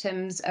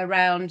symptoms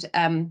around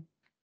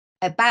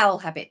a bowel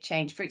habit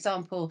change. For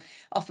example,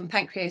 often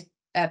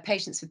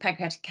patients with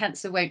pancreatic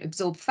cancer won't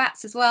absorb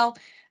fats as well,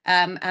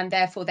 and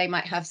therefore they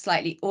might have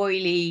slightly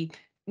oily,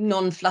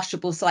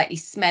 non-flushable, slightly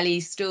smelly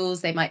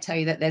stools. They might tell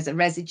you that there's a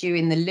residue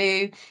in the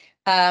loo.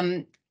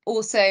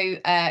 Also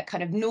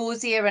kind of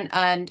nausea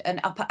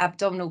and upper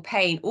abdominal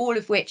pain, all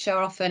of which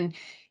are often,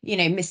 you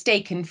know,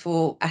 mistaken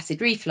for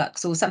acid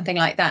reflux or something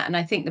like that. And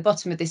I think the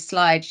bottom of this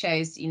slide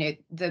shows, you know,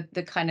 the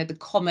kind of the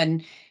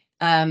common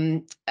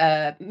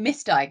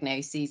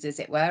misdiagnoses, as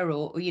it were,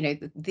 or you know,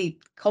 the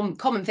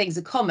common things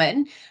are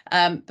common,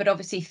 but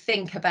obviously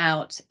think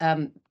about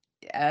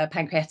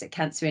pancreatic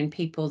cancer in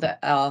people that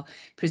are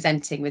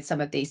presenting with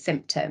some of these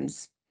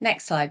symptoms.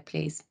 Next slide,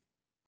 please.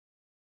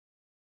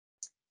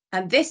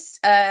 And this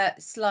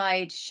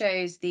slide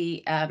shows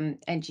the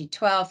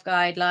NG12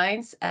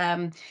 guidelines.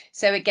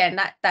 So again,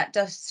 that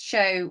does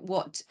show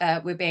what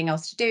we're being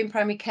asked to do in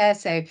primary care.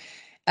 So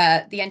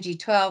the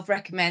NG12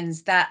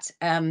 recommends that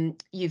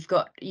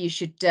you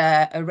should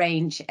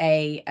arrange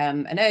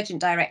an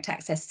urgent direct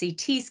access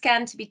CT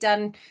scan to be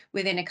done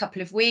within a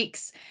couple of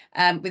weeks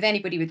with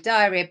anybody with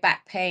diarrhea,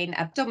 back pain,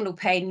 abdominal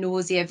pain,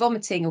 nausea,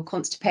 vomiting or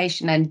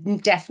constipation,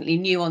 and definitely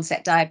new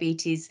onset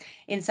diabetes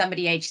in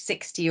somebody aged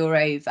 60 or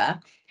over.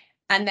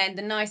 And then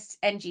the nice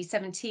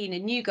NG17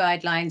 and new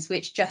guidelines,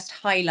 which just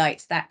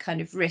highlights that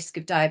kind of risk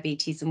of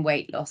diabetes and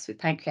weight loss with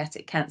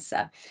pancreatic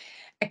cancer.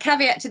 A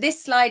caveat to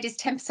this slide is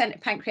 10%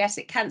 of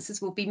pancreatic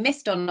cancers will be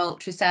missed on an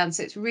ultrasound.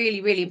 So it's really,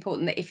 really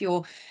important that if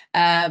you're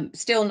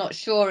still not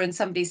sure and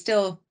somebody's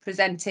still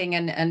presenting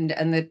and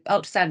the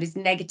ultrasound is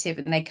negative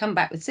and they come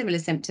back with similar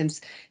symptoms,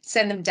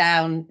 send them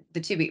down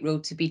the 2-week rule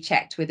to be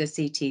checked with a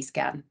CT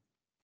scan.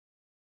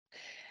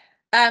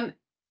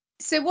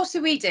 So what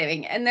are we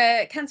doing? And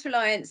the Cancer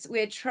Alliance,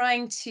 we're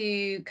trying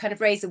to kind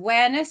of raise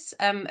awareness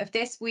of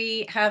this.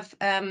 We have,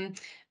 and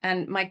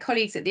my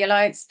colleagues at the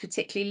Alliance,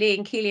 particularly Lee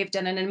and Keely, have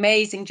done an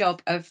amazing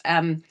job of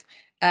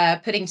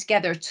putting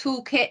together a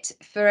toolkit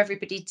for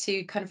everybody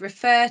to kind of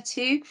refer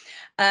to,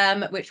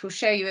 which we'll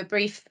show you a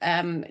brief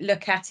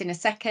look at in a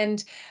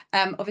second.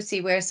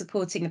 Obviously, we're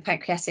supporting the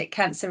Pancreatic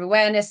Cancer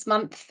Awareness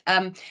Month,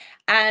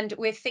 and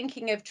we're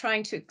thinking of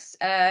trying to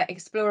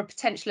explore a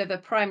potential of a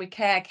primary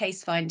care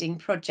case finding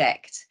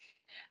project.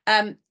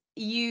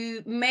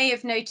 You may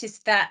have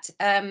noticed that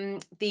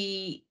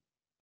the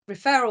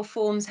referral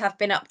forms have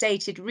been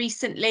updated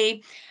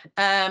recently.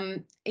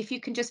 If you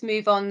can just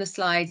move on the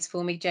slides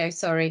for me, Jo,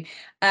 sorry.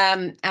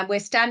 And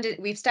we've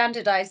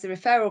standardized the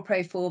referral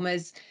pro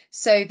formas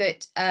so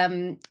that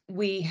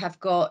we have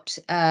got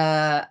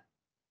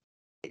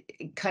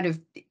kind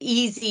of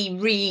easy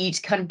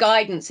read kind of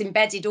guidance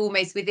embedded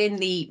almost within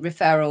the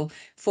referral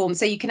form.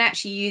 So you can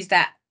actually use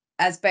that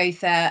as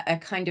both a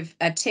kind of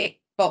a tick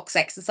box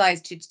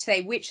exercise to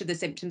say which of the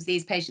symptoms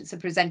these patients are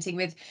presenting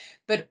with,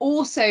 but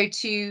also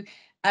to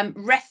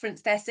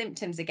reference their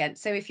symptoms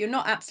against. So if you're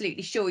not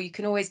absolutely sure, you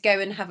can always go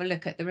and have a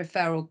look at the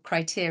referral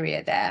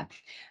criteria there.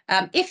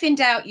 If in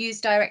doubt,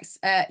 use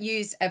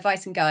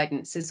advice and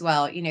guidance as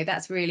well. You know,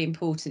 that's really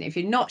important. If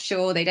you're not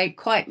sure, they don't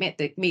quite meet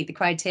the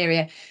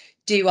criteria,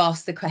 do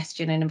ask the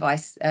question and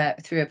advice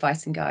through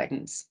advice and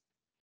guidance.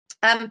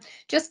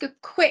 Just a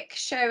quick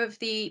show of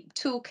the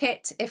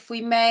toolkit, if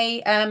we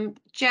may.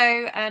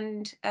 Jo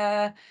and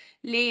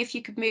Lee, if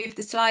you could move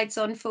the slides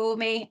on for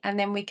me, and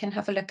then we can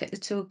have a look at the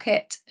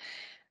toolkit.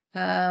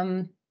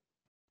 I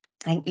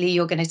think Lee,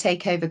 you're going to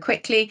take over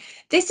quickly.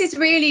 This is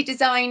really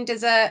designed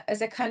as a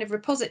kind of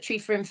repository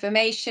for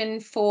information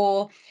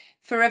for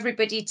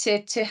everybody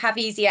to have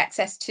easy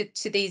access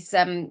to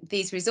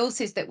these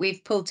resources that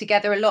we've pulled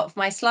together. A lot of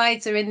my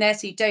slides are in there,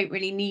 so you don't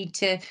really need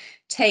to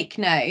take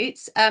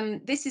notes.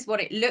 This is what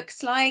it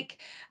looks like.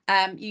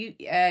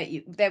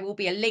 There will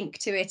be a link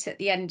to it at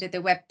the end of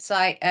the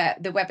website,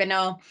 the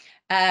webinar,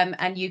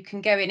 and you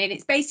can go in, and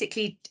it's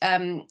basically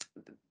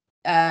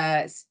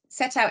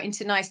set out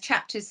into nice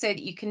chapters so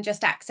that you can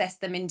just access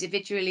them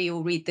individually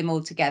or read them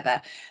all together,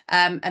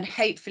 and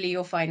hopefully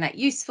you'll find that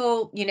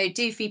useful. You know,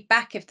 do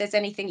feedback if there's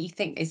anything you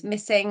think is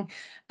missing,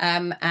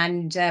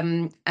 and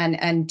do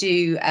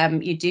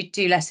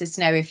let us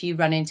know if you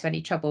run into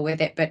any trouble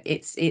with it. But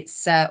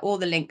it's all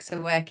the links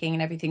are working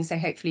and everything, so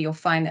hopefully you'll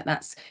find that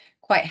that's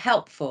quite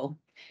helpful.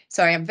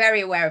 Sorry, I'm very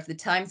aware of the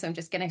time, so I'm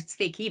just going to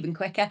speak even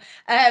quicker.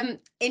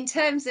 In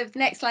terms of,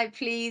 next slide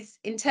please,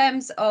 in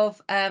terms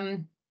of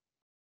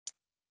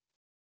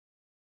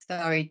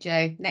sorry,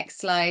 Jo, next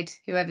slide,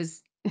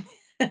 whoever's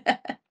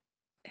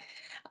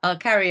I'll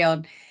carry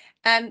on.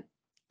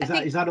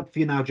 Is that up for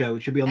you now, Jo?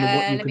 It should be on the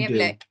what you can do.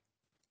 Look.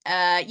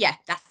 Yeah,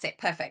 that's it,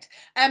 perfect.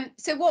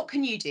 So what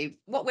can you do?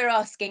 What we're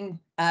asking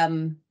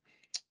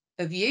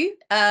of you,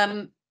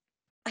 I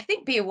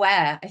think be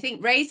aware. I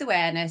think raise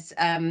awareness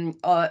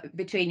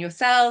between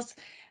yourselves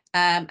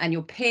and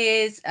your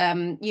peers.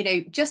 You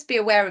know, just be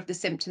aware of the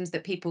symptoms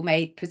that people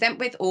may present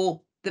with,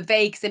 or the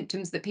vague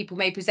symptoms that people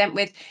may present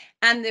with,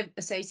 and the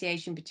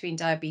association between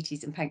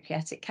diabetes and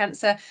pancreatic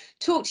cancer.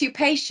 Talk to your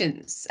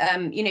patients,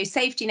 you know,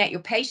 safety net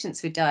your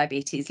patients with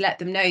diabetes. Let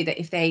them know that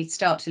if they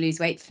start to lose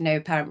weight for no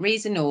apparent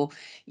reason, or,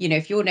 you know,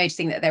 if you're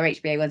noticing that their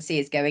HbA1c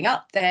is going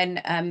up,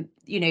 then,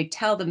 you know,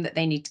 tell them that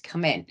they need to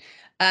come in.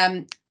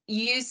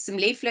 Use some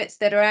leaflets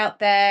that are out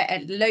there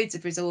and loads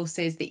of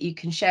resources that you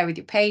can share with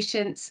your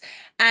patients,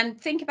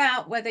 and think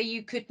about whether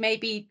you could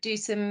maybe do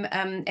some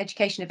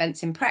education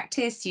events in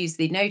practice, use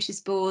the notice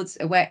boards,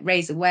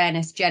 raise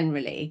awareness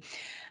generally.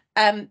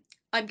 I'm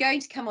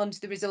going to come on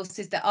to the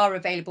resources that are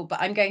available,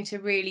 but I'm going to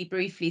really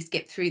briefly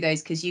skip through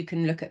those because you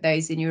can look at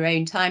those in your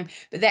own time.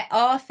 But there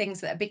are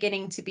things that are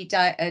beginning to be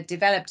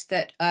developed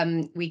that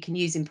we can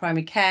use in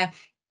primary care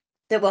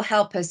that will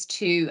help us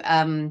to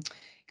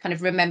kind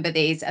of remember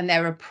these, and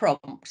there are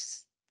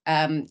prompts.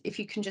 If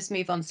you can just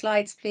move on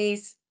slides,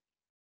 please.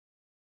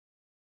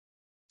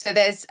 So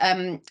there's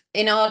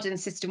in Arden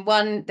System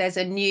 1, there's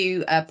a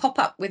new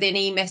pop-up within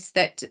EMIS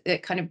that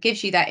kind of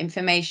gives you that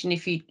information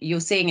if you're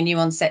seeing a new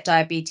onset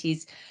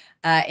diabetes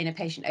in a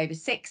patient over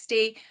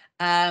 60,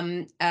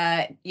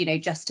 you know,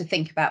 just to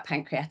think about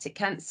pancreatic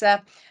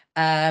cancer.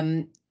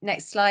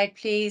 Next slide,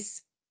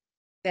 please.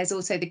 There's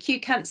also the Q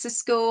Cancer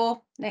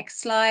score.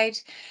 Next slide.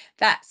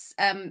 That's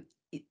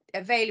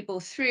available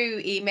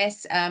through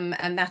EMIS,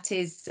 and that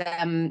is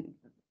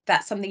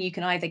that's something you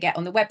can either get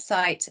on the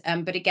website,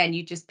 but again,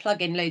 you just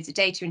plug in loads of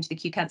data into the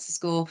Q Cancer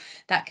score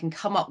that can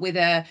come up with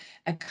a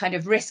kind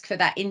of risk for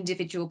that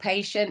individual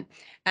patient.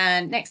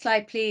 And next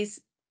slide, please.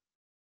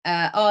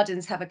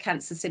 Ardens have a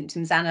cancer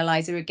symptoms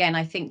analyzer, again,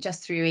 I think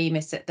just through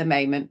EMIS at the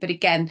moment, but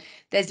again,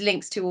 there's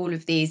links to all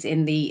of these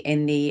in the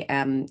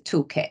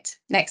toolkit.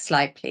 Next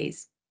slide,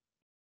 please.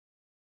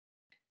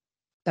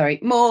 Sorry,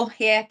 more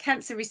here.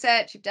 Cancer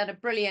research, you've done a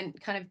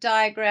brilliant kind of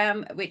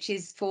diagram, which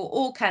is for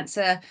all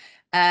cancer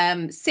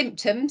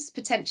symptoms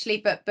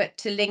potentially, but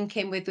to link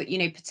in with, you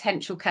know,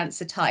 potential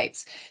cancer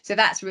types. So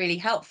that's really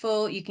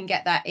helpful. You can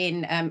get that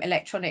in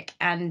electronic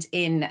and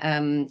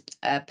in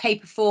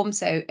paper form.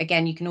 So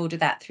again, you can order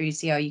that through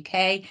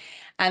CRUK.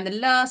 And the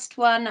last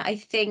one, I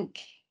think,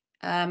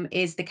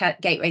 is the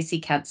Gateway C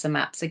Cancer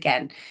Maps.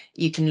 Again,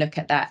 you can look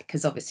at that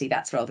because obviously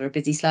that's rather a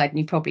busy slide and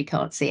you probably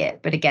can't see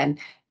it. But again,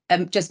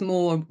 just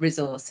more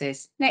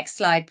resources. Next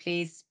slide,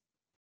 please.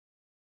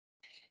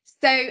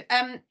 So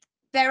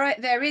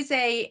there is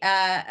a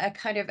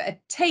kind of a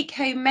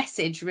take-home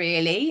message,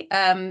 really,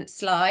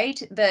 slide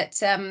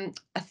that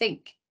I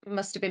think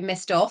must have been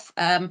missed off.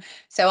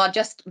 So I'll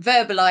just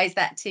verbalise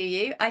that to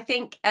you. I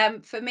think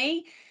for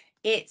me,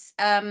 it's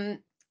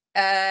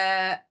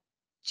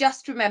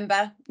just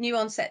remember, new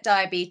onset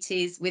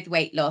diabetes with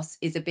weight loss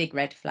is a big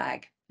red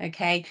flag.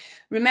 Okay,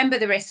 remember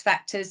the risk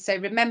factors. So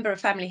remember, a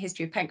family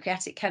history of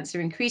pancreatic cancer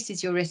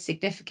increases your risk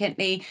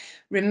significantly.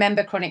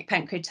 Remember chronic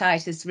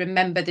pancreatitis.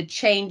 Remember the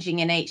changing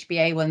in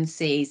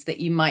HbA1cs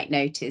that you might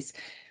notice.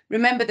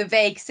 Remember the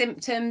vague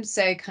symptoms,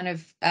 so kind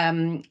of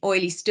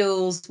oily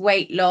stools,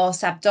 weight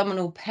loss,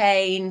 abdominal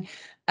pain.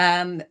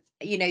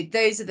 You know,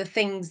 those are the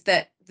things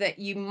that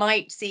you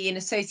might see in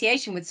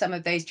association with some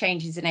of those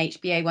changes in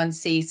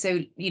HbA1c. So,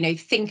 you know,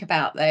 think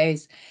about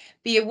those.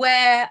 Be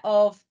aware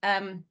of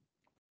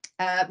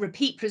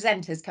repeat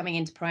presenters coming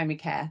into primary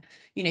care.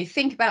 You know,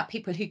 think about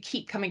people who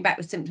keep coming back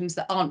with symptoms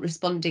that aren't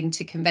responding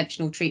to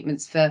conventional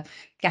treatments for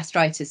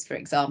gastritis, for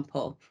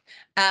example.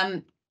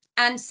 And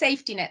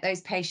safety net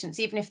those patients,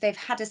 even if they've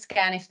had a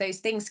scan, if those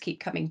things keep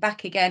coming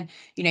back again,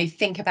 you know,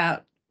 think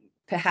about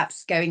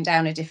perhaps going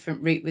down a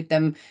different route with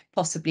them,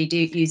 possibly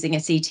using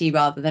a CT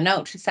rather than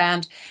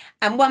ultrasound.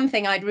 And one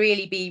thing I'd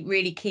really be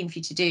really keen for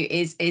you to do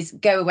is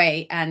go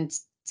away and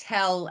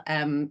tell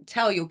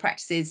your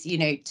practices, you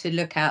know, to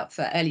look out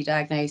for early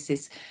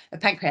diagnosis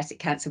of pancreatic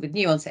cancer with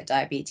new onset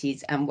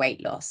diabetes and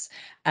weight loss.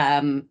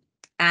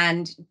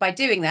 And by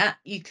doing that,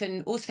 you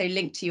can also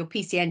link to your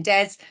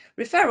PCN-DES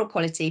referral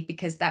quality,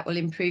 because that will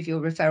improve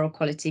your referral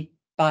quality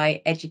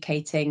by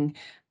educating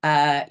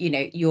you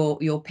know,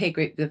 your peer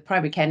group, the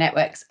primary care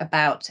networks,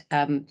 about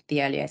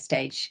the earlier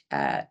stage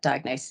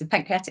diagnosis of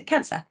pancreatic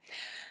cancer.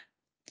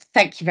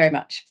 Thank you very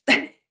much.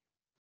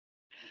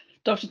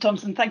 Dr.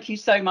 Thomson, thank you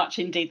so much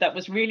indeed. That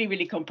was really,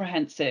 really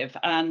comprehensive.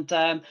 And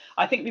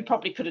I think we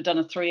probably could have done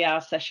a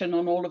 3-hour session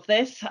on all of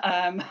this,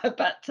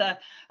 but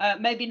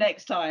maybe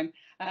next time.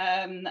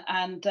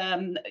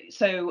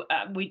 So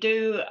we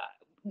do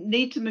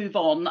need to move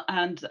on,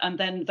 and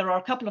then there are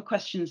a couple of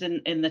questions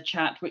in the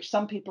chat which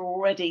some people are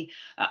already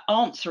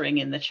answering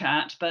in the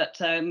chat, but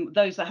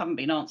those that haven't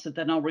been answered,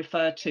 then I'll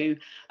refer to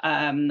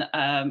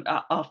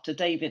after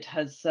David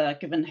has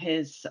given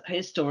his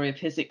story of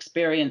his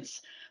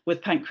experience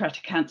with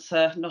pancreatic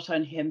cancer, not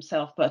only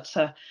himself, but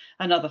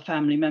another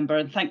family member.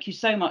 And thank you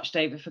so much,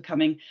 David, for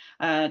coming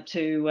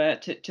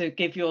to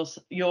give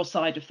your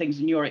side of things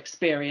and your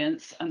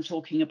experience and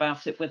talking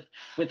about it with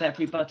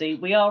everybody.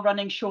 We are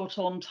running short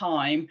on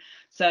time,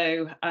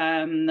 so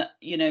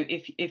you know,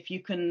 if you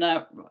can,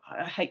 I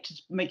hate to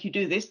make you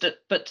do this,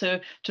 but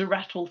to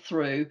rattle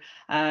through,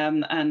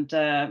 and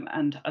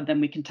then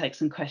we can take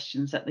some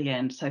questions at the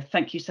end. So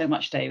thank you so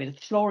much, David.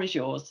 The floor is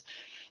yours.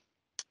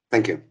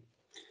 Thank you,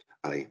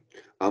 Ali.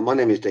 My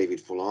name is David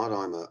Fullard.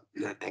 I'm an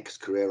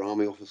ex-career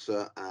army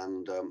officer,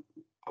 and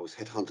I was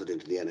headhunted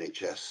into the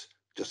NHS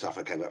just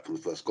after I came back from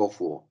the first Gulf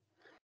War.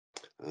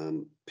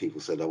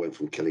 People said I went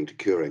from killing to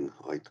curing.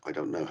 I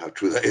don't know how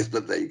true that is,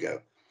 but there you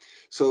go.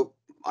 So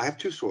I have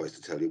two stories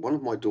to tell you. One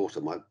of my daughter,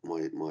 my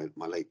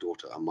late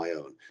daughter, and my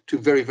own. Two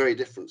very, very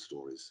different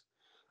stories,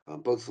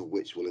 both of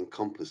which will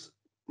encompass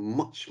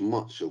much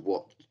of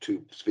what the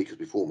two speakers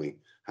before me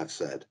have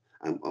said,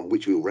 and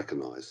which we will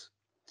recognise.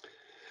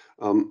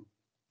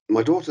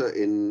 My daughter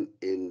in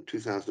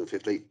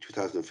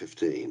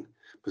 2015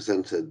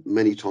 presented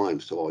many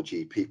times to our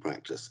GP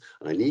practice,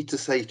 and I need to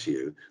say to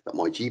you that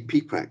my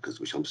GP practice,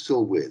 which I'm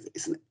still with,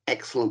 is an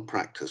excellent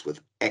practice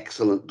with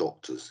excellent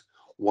doctors,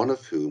 one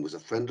of whom was a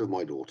friend of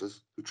my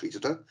daughter's who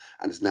treated her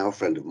and is now a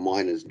friend of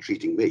mine and is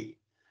treating me.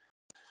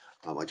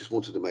 I just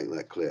wanted to make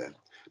that clear.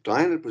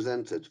 Diana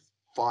presented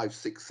 5,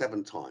 6,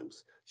 7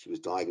 times. She was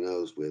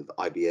diagnosed with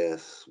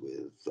IBS,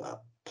 with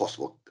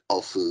possible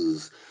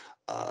ulcers,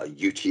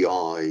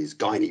 UTIs,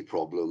 gynae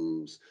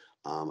problems,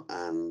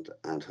 and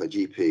her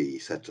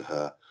GP said to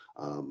her,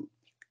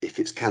 if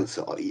it's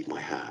cancer, I'll eat my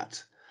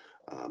hat.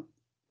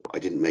 I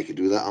didn't make her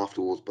do that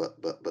afterwards,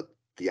 but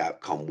the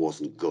outcome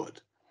wasn't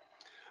good.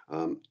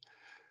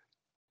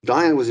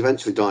 Diana was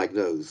eventually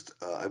diagnosed.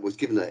 I was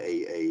given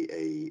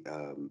an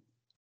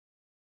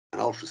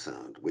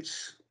ultrasound, which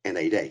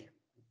NAD,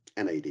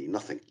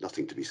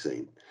 nothing to be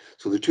seen.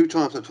 So the 2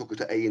 times I took her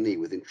to A&E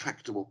with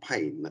intractable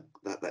pain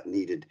that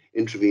needed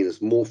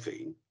intravenous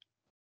morphine,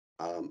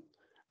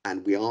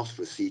 and we asked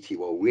for a CT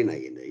while we were in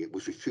A&E, it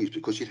was refused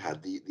because she'd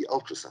had the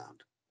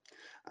ultrasound.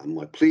 And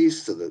my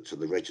pleas to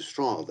the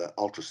registrar that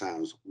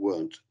ultrasounds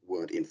weren't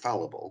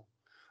infallible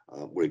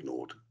were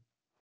ignored.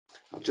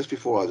 Just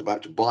before I was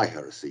about to buy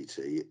her a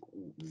CT,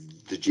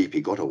 the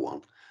GP got her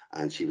one,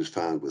 and she was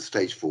found with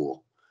stage 4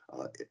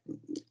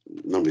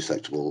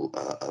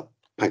 non-resectable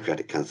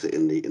pancreatic cancer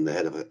in the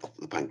head of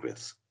the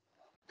pancreas.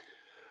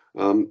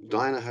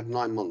 Diana had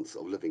 9 months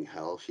of living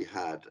hell. She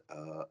had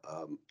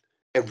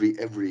every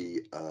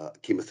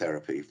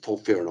chemotherapy,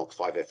 FOLFIRINOX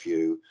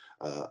 5-FU,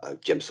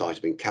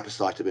 gemcitabine,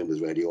 capecitabine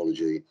with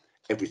radiology,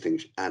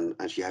 everything, and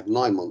she had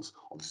 9 months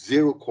of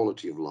zero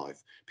quality of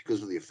life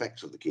because of the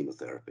effects of the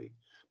chemotherapy.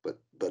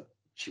 But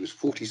she was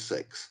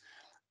 46,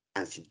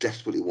 and she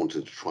desperately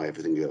wanted to try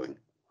everything going.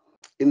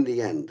 In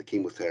the end, the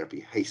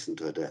chemotherapy hastened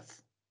her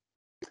death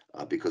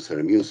because her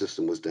immune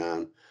system was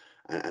down,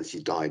 and she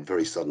died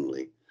very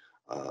suddenly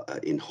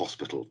in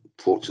hospital,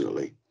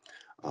 fortunately,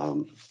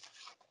 on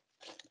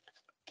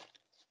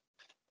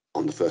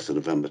the 1st of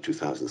November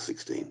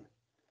 2016.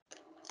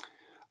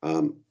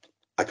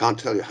 I can't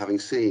tell you, having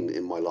seen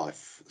in my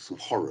life some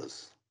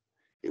horrors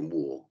in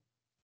war,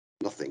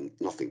 nothing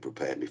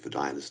prepared me for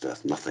Diana's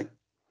death, nothing.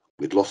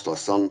 We'd lost our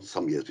son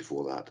some years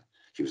before that.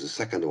 She was the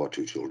second of our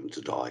 2 children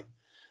to die,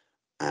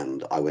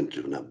 and I went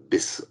into an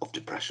abyss of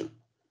depression.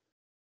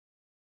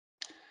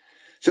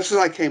 Just as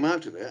I came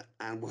out of it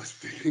and was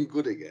feeling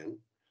good again,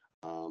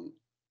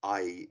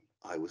 I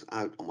was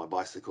out on my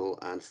bicycle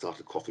and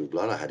started coughing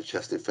blood. I had a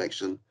chest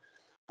infection.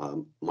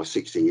 My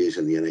 16 years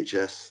in the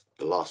NHS,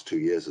 the last 2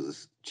 years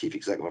as Chief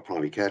Executive of a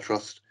Primary Care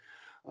Trust,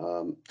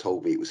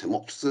 told me it was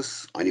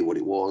hemoptysis. I knew what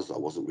it was. I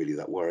wasn't really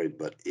that worried,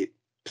 but it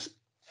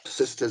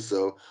persisted,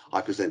 so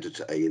I presented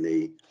to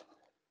A&E,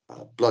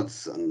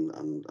 bloods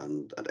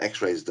and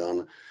x-rays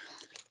done.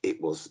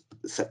 It was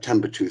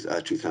September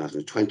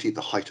 2020,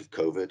 the height of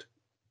COVID.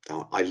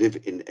 Now, I live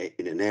in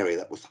an area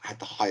that had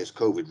the highest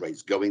COVID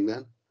rates going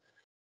then.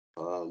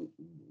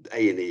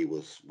 A&E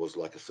was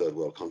like a third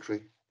world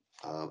country.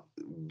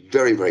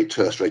 Very, very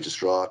terse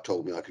registrar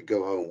told me I could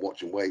go home,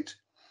 watch and wait.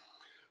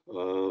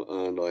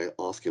 And I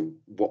asked him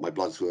what my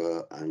bloods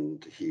were,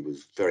 and he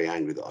was very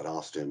angry that I'd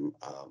asked him.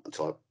 And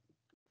so I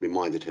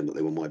reminded him that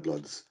they were my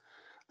bloods,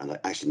 and I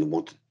actually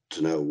wanted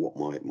to know what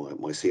my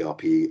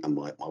CRP and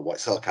my white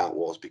cell count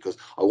was, because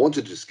I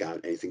wanted to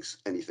discount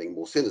anything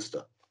more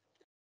sinister.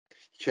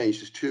 He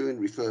changed his tune,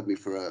 referred me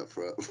to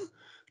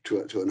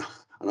an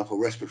upper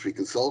respiratory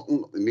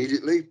consultant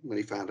immediately when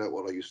he found out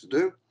what I used to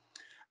do,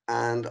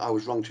 and I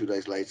was rung 2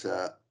 days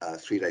later.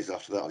 3 days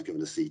after that, I was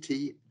given a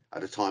CT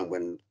at a time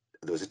when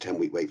there was a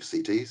 10-week wait for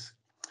CTs.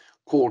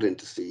 Called in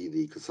to see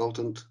the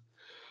consultant.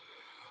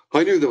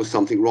 I knew there was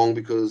something wrong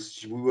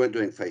because we weren't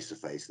doing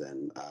face-to-face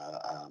then,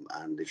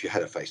 and if you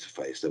had a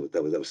face-to-face,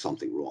 there was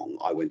something wrong.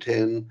 I went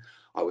in.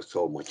 I was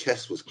told my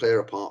chest was clear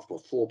apart from a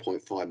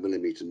 4.5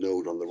 millimeter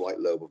node on the right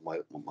lobe of my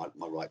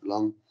right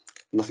lung.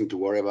 Nothing to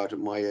worry about at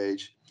my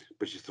age.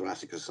 British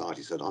Thoracic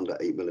Society said under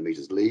 8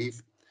 millimeters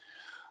leave.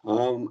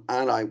 And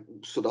I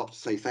stood up to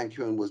say thank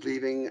you and was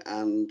leaving,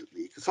 and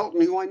the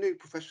consultant, who I knew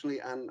professionally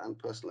and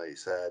personally,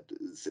 said,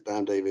 "Sit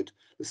down, David,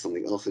 there's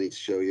something else I need to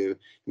show you."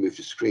 He moved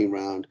his screen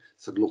round,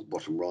 said, "Look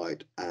bottom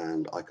right,"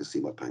 and I could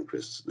see my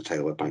pancreas, the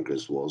tail of my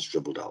pancreas was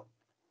shriveled up.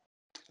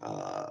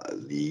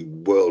 The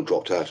world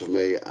dropped out of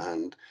me,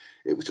 and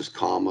it was just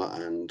karma,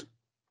 and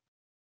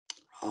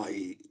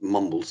I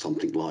mumbled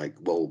something like,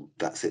 "Well,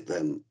 that's it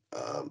then,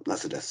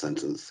 that's a death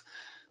sentence.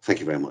 Thank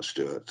you very much,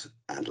 Stuart,"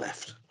 and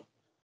left.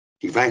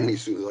 He rang me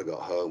as soon as I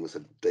got home and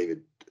said,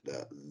 "David,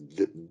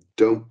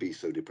 don't be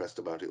so depressed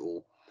about it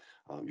all.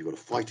 You've got a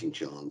fighting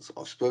chance.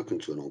 I've spoken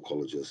to an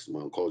oncologist, my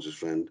oncologist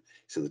friend.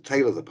 It's in the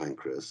tail of the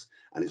pancreas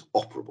and it's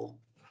operable."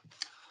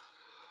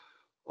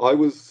 I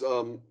was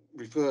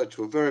referred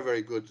to a very,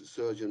 very good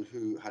surgeon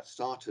who had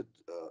started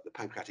the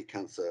pancreatic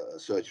cancer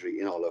surgery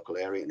in our local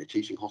area in a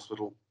teaching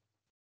hospital.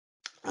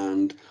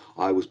 And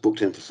I was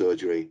booked in for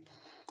surgery,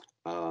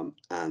 and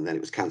then it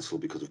was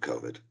cancelled because of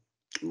COVID.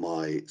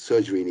 My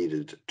surgery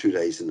needed 2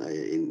 days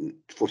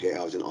in 48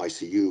 hours in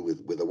ICU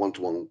with a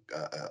one-to-one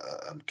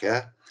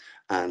care,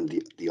 and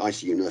the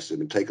ICU nurse had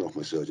been taken off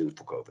my surgeon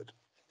for COVID.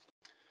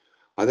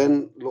 I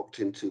then looked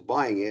into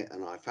buying it,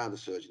 and I found a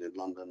surgeon in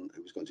London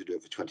who was going to do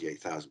it for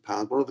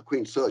 £28,000, one of the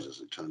Queen's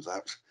surgeons, it turns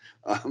out.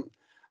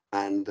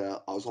 And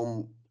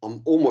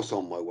I'm almost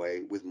on my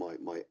way with my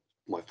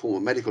former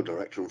medical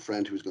director and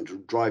friend who was going to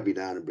drive me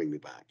down and bring me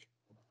back.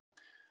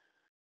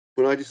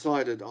 When I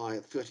decided, I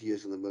had 30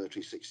 years in the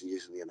military, 16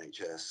 years in the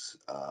NHS,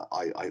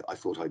 I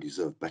thought I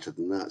deserved better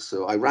than that.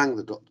 So I rang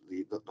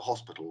the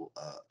hospital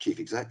chief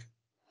exec,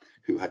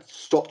 who had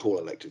stopped all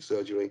elective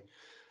surgery,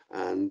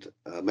 and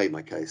made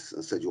my case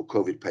and said, "Your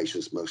COVID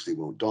patients mostly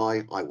won't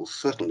die. I will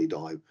certainly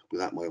die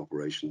without my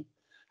operation."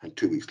 And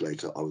 2 weeks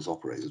later, I was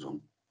operated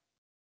on.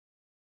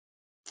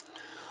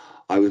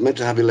 I was meant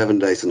to have 11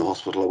 days in the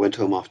hospital. I went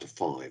home after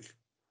 5.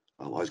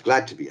 I was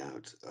glad to be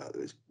out.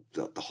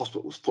 The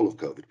hospital was full of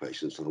COVID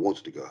patients, and I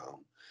wanted to go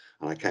home.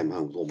 And I came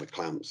home with all my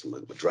clamps and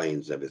my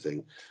drains and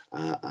everything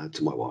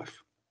to my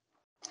wife.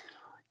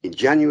 In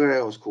January,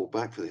 I was called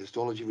back for the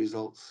histology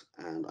results,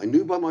 and I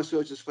knew by my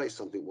surgeon's face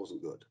something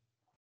wasn't good.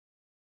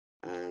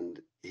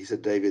 And he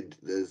said, "David,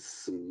 there's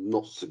some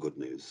not so good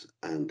news."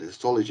 And the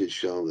histology had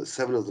shown that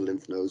 7 of the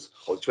lymph nodes,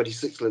 or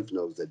 26 lymph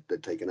nodes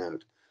they'd taken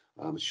out,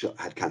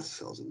 had cancer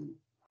cells in them.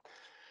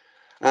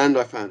 And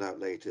I found out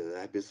later there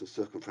had been some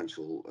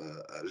circumferential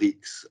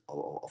leaks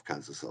of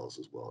cancer cells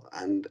as well.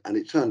 And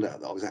it turned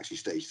out that I was actually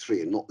stage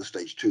 3 and not the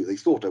stage 2 they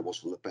thought I was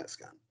from the PET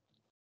scan.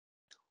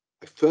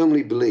 I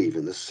firmly believe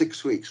in the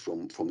 6 weeks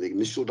from the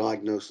initial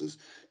diagnosis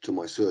to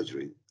my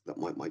surgery that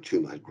my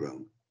tumour had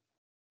grown.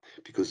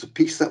 Because the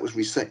piece that was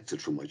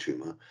resected from my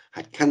tumour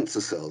had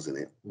cancer cells in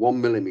it 1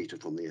 millimetre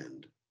from the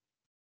end.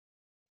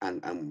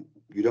 And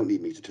you don't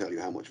need me to tell you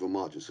how much of a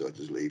margin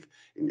surgeons leave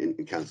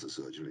in cancer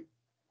surgery.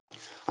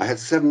 I had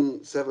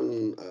seven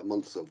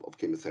months of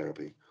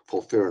chemotherapy,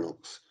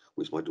 FOLFIRINOX,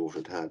 which my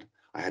daughter had.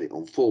 I had it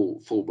on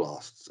full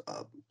blasts.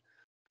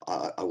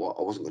 I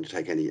wasn't going to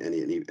take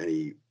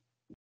any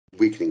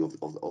weakening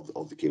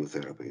of the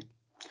chemotherapy.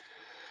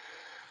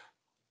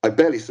 I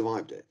barely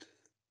survived it.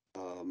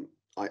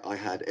 I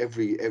had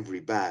every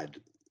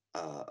bad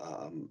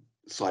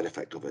side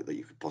effect of it that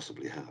you could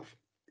possibly have.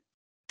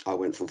 I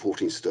went from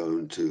 14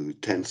 stone to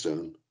 10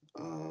 stone.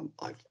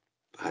 I've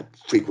had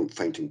frequent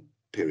fainting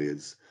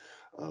periods.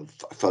 I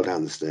fell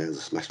down the stairs,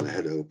 I smashed my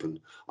head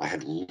open. I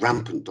had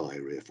rampant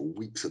diarrhea for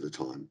weeks at a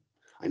time.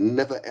 I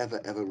never,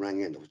 ever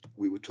rang in.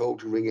 We were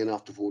told to ring in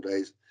after 4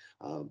 days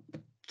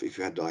if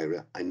you had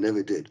diarrhea. I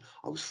never did.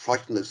 I was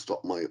frightened to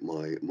stop my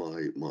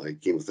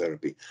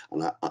chemotherapy,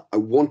 and I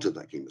wanted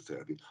that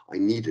chemotherapy. I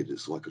needed it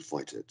so I could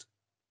fight it.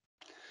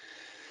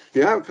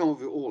 The outcome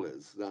of it all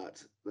is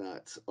that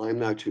I'm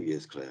now 2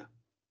 years clear.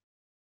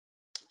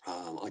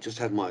 I just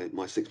had my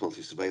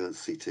 6-monthly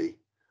surveillance CT.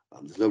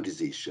 There's no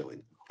disease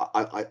showing.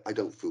 I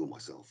don't fool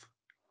myself.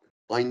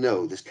 I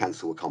know this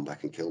cancer will come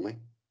back and kill me,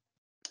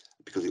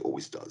 because it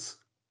always does.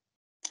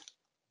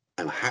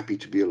 I'm happy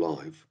to be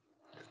alive.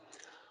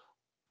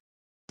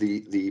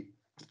 The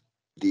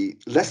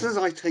lessons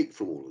I take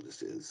from all of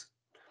this is,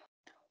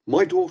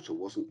 my daughter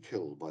wasn't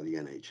killed by the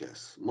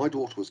NHS. My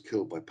daughter was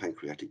killed by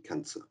pancreatic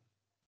cancer.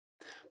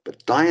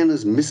 But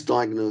Diana's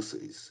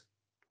misdiagnoses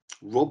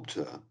robbed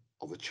her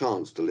of a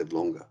chance to live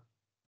longer,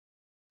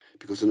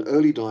 because an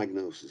early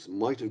diagnosis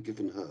might have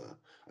given her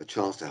a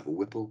chance to have a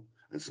Whipple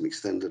and some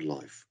extended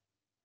life.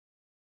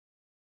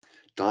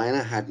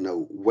 Diana had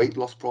no weight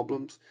loss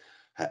problems.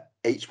 Her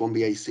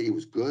H1BAC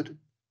was good.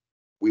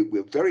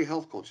 We're very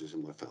health conscious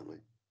in my family.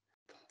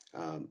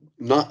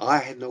 I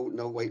had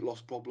no weight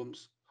loss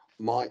problems.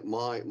 My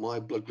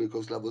blood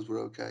glucose levels were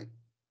okay.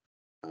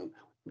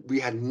 We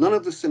had none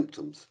of the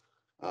symptoms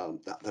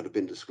that have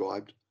been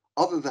described,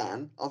 other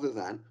than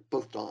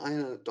both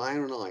Diana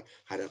and I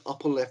had an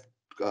upper left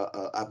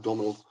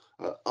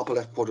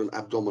quadrant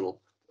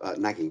abdominal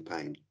nagging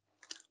pain.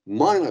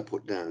 Mine I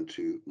put down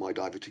to my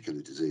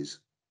diverticular disease.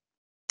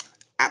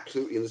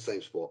 Absolutely in the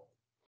same spot.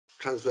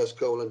 Transverse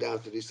colon down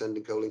to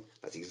descending colon.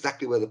 That's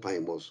exactly where the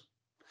pain was.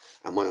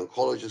 And my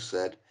oncologist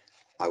said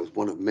I was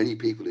one of many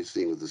people he'd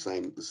seen with the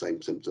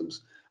same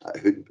symptoms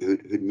who'd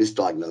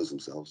misdiagnosed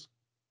themselves.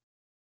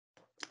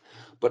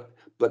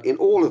 But in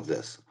all of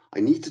this, I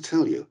need to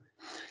tell you,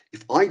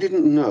 if I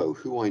didn't know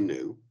who I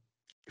knew,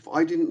 if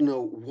I didn't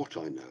know what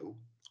I know,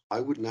 I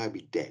would now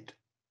be dead.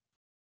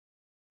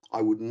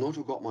 I would not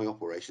have got my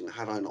operation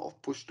had I not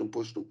have pushed and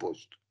pushed and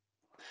pushed.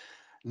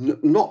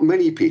 Not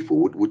many people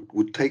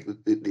would take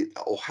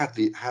or have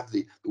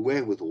the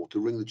wherewithal to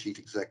ring the chief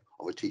exec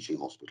of a teaching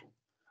hospital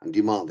and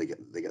demand they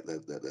get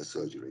their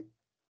surgery.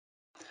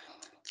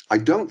 I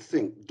don't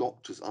think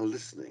doctors are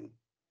listening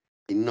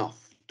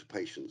enough to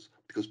patients,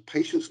 because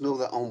patients know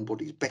their own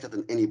bodies better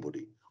than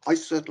anybody. I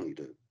certainly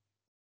do.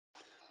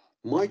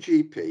 My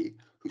GP,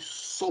 who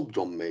sobbed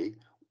on me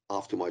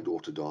after my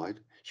daughter died,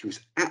 she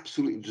was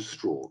absolutely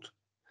distraught,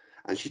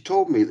 and she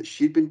told me that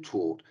she'd been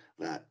taught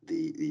that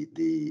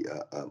the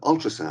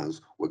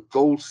ultrasounds were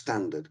gold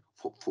standard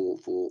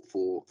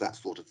for that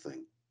sort of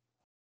thing.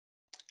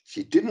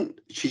 She didn't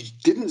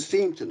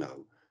seem to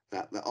know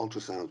that the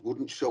ultrasounds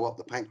wouldn't show up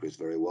the pancreas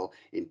very well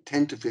in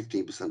 10 to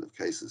 15% of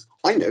cases.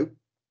 I know.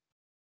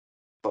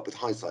 But with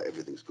hindsight,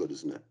 everything's good,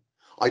 isn't it?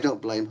 I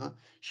don't blame her.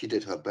 She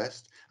did her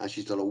best, and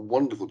she's done a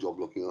wonderful job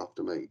looking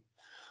after me.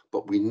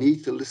 But we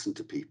need to listen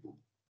to people.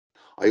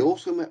 I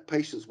also met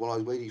patients while I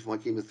was waiting for my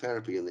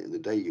chemotherapy in the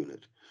day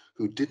unit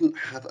who didn't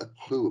have a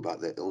clue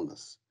about their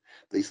illness.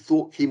 They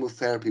thought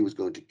chemotherapy was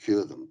going to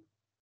cure them.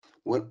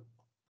 When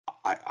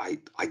I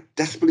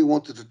desperately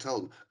wanted to tell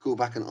them, go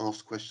back and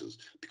ask questions,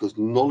 because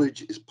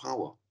knowledge is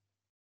power.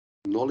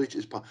 Knowledge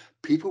is power.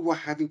 People were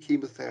having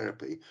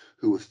chemotherapy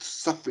who were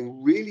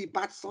suffering really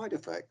bad side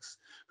effects,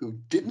 who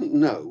didn't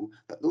know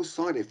that those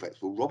side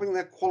effects were robbing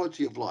their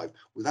quality of life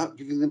without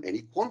giving them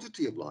any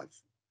quantity of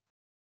life.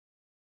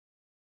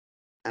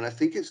 And I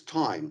think it's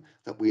time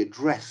that we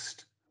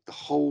addressed the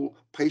whole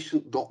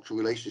patient-doctor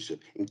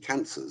relationship in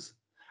cancers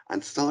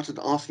and started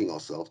asking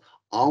ourselves,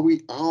 are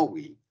we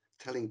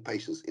telling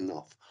patients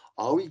enough?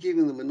 Are we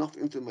giving them enough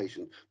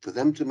information for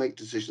them to make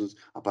decisions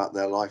about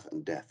their life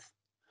and death?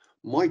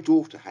 My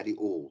daughter had it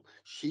all.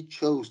 She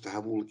chose to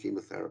have all the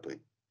chemotherapy.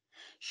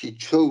 She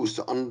chose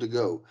to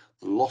undergo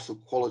the loss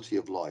of quality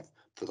of life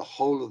for the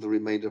whole of the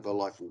remainder of her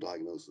life from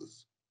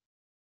diagnosis.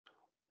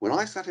 When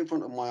I sat in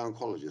front of my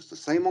oncologist, the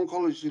same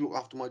oncologist who looked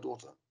after my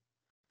daughter,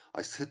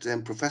 I said to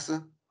him,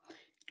 Professor,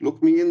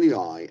 look me in the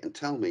eye and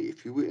tell me,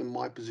 if you were in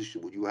my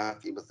position, would you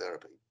have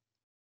chemotherapy?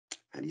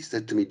 And he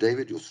said to me,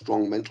 David, you're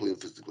strong mentally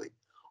and physically.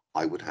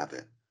 I would have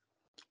it.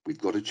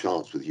 We've got a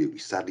chance with you. We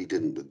sadly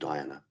didn't with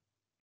Diana.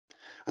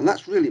 And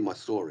that's really my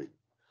story.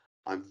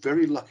 I'm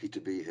very lucky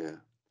to be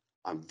here.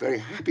 I'm very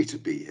happy to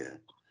be here.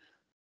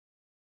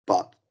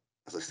 But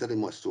as I said in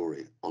my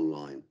story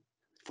online,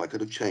 if I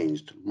could have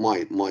changed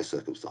my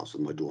circumstance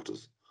with my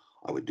daughters,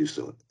 I would do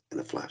so in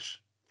a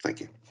flash. Thank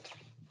you.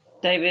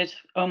 David,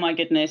 oh my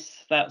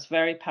goodness, that's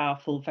very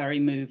powerful, very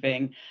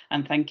moving,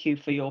 and thank you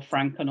for your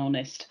frank and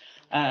honest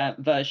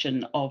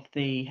version of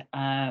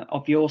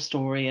your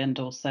story, and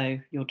also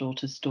your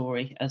daughter's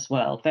story as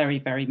well. Very,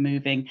 very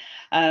moving.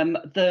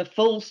 The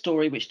full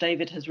story, which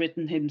David has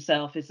written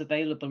himself, is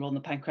available on the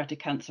Pancreatic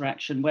Cancer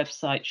Action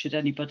website, should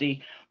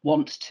anybody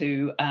want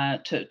to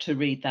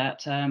read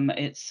that.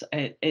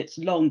 It's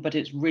long, but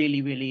it's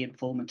really, really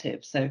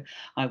informative, so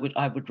I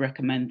would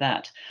recommend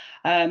that.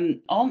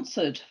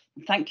 Answered.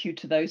 Thank you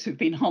to those who've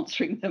been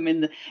answering them in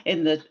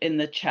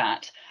the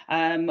chat.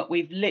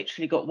 We've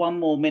literally got 1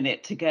 more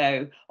minute to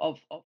go.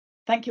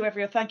 Thank you,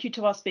 everyone. Thank you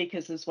to our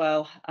speakers as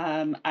well,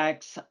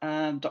 Ags,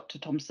 Dr.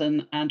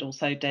 Thomson, and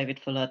also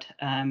David Fullard.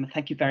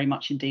 Thank you very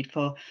much indeed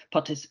for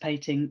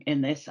participating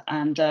in this.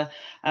 And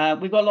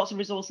we've got lots of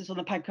resources on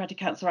the Pancreatic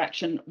Cancer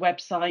Action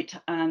website,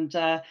 and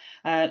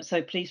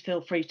so please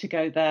feel free to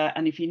go there.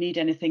 And if you need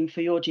anything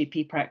for your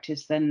GP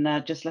practice,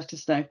 then just let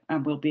us know,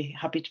 and we'll be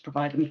happy to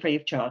provide them free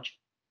of charge.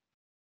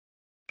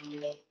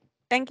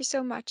 Thank you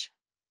so much.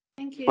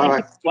 Thank you.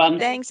 Bye-bye. Thanks, everyone.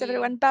 Thanks,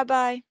 everyone.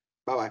 Bye-bye.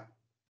 Bye-bye.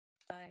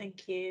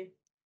 Thank you.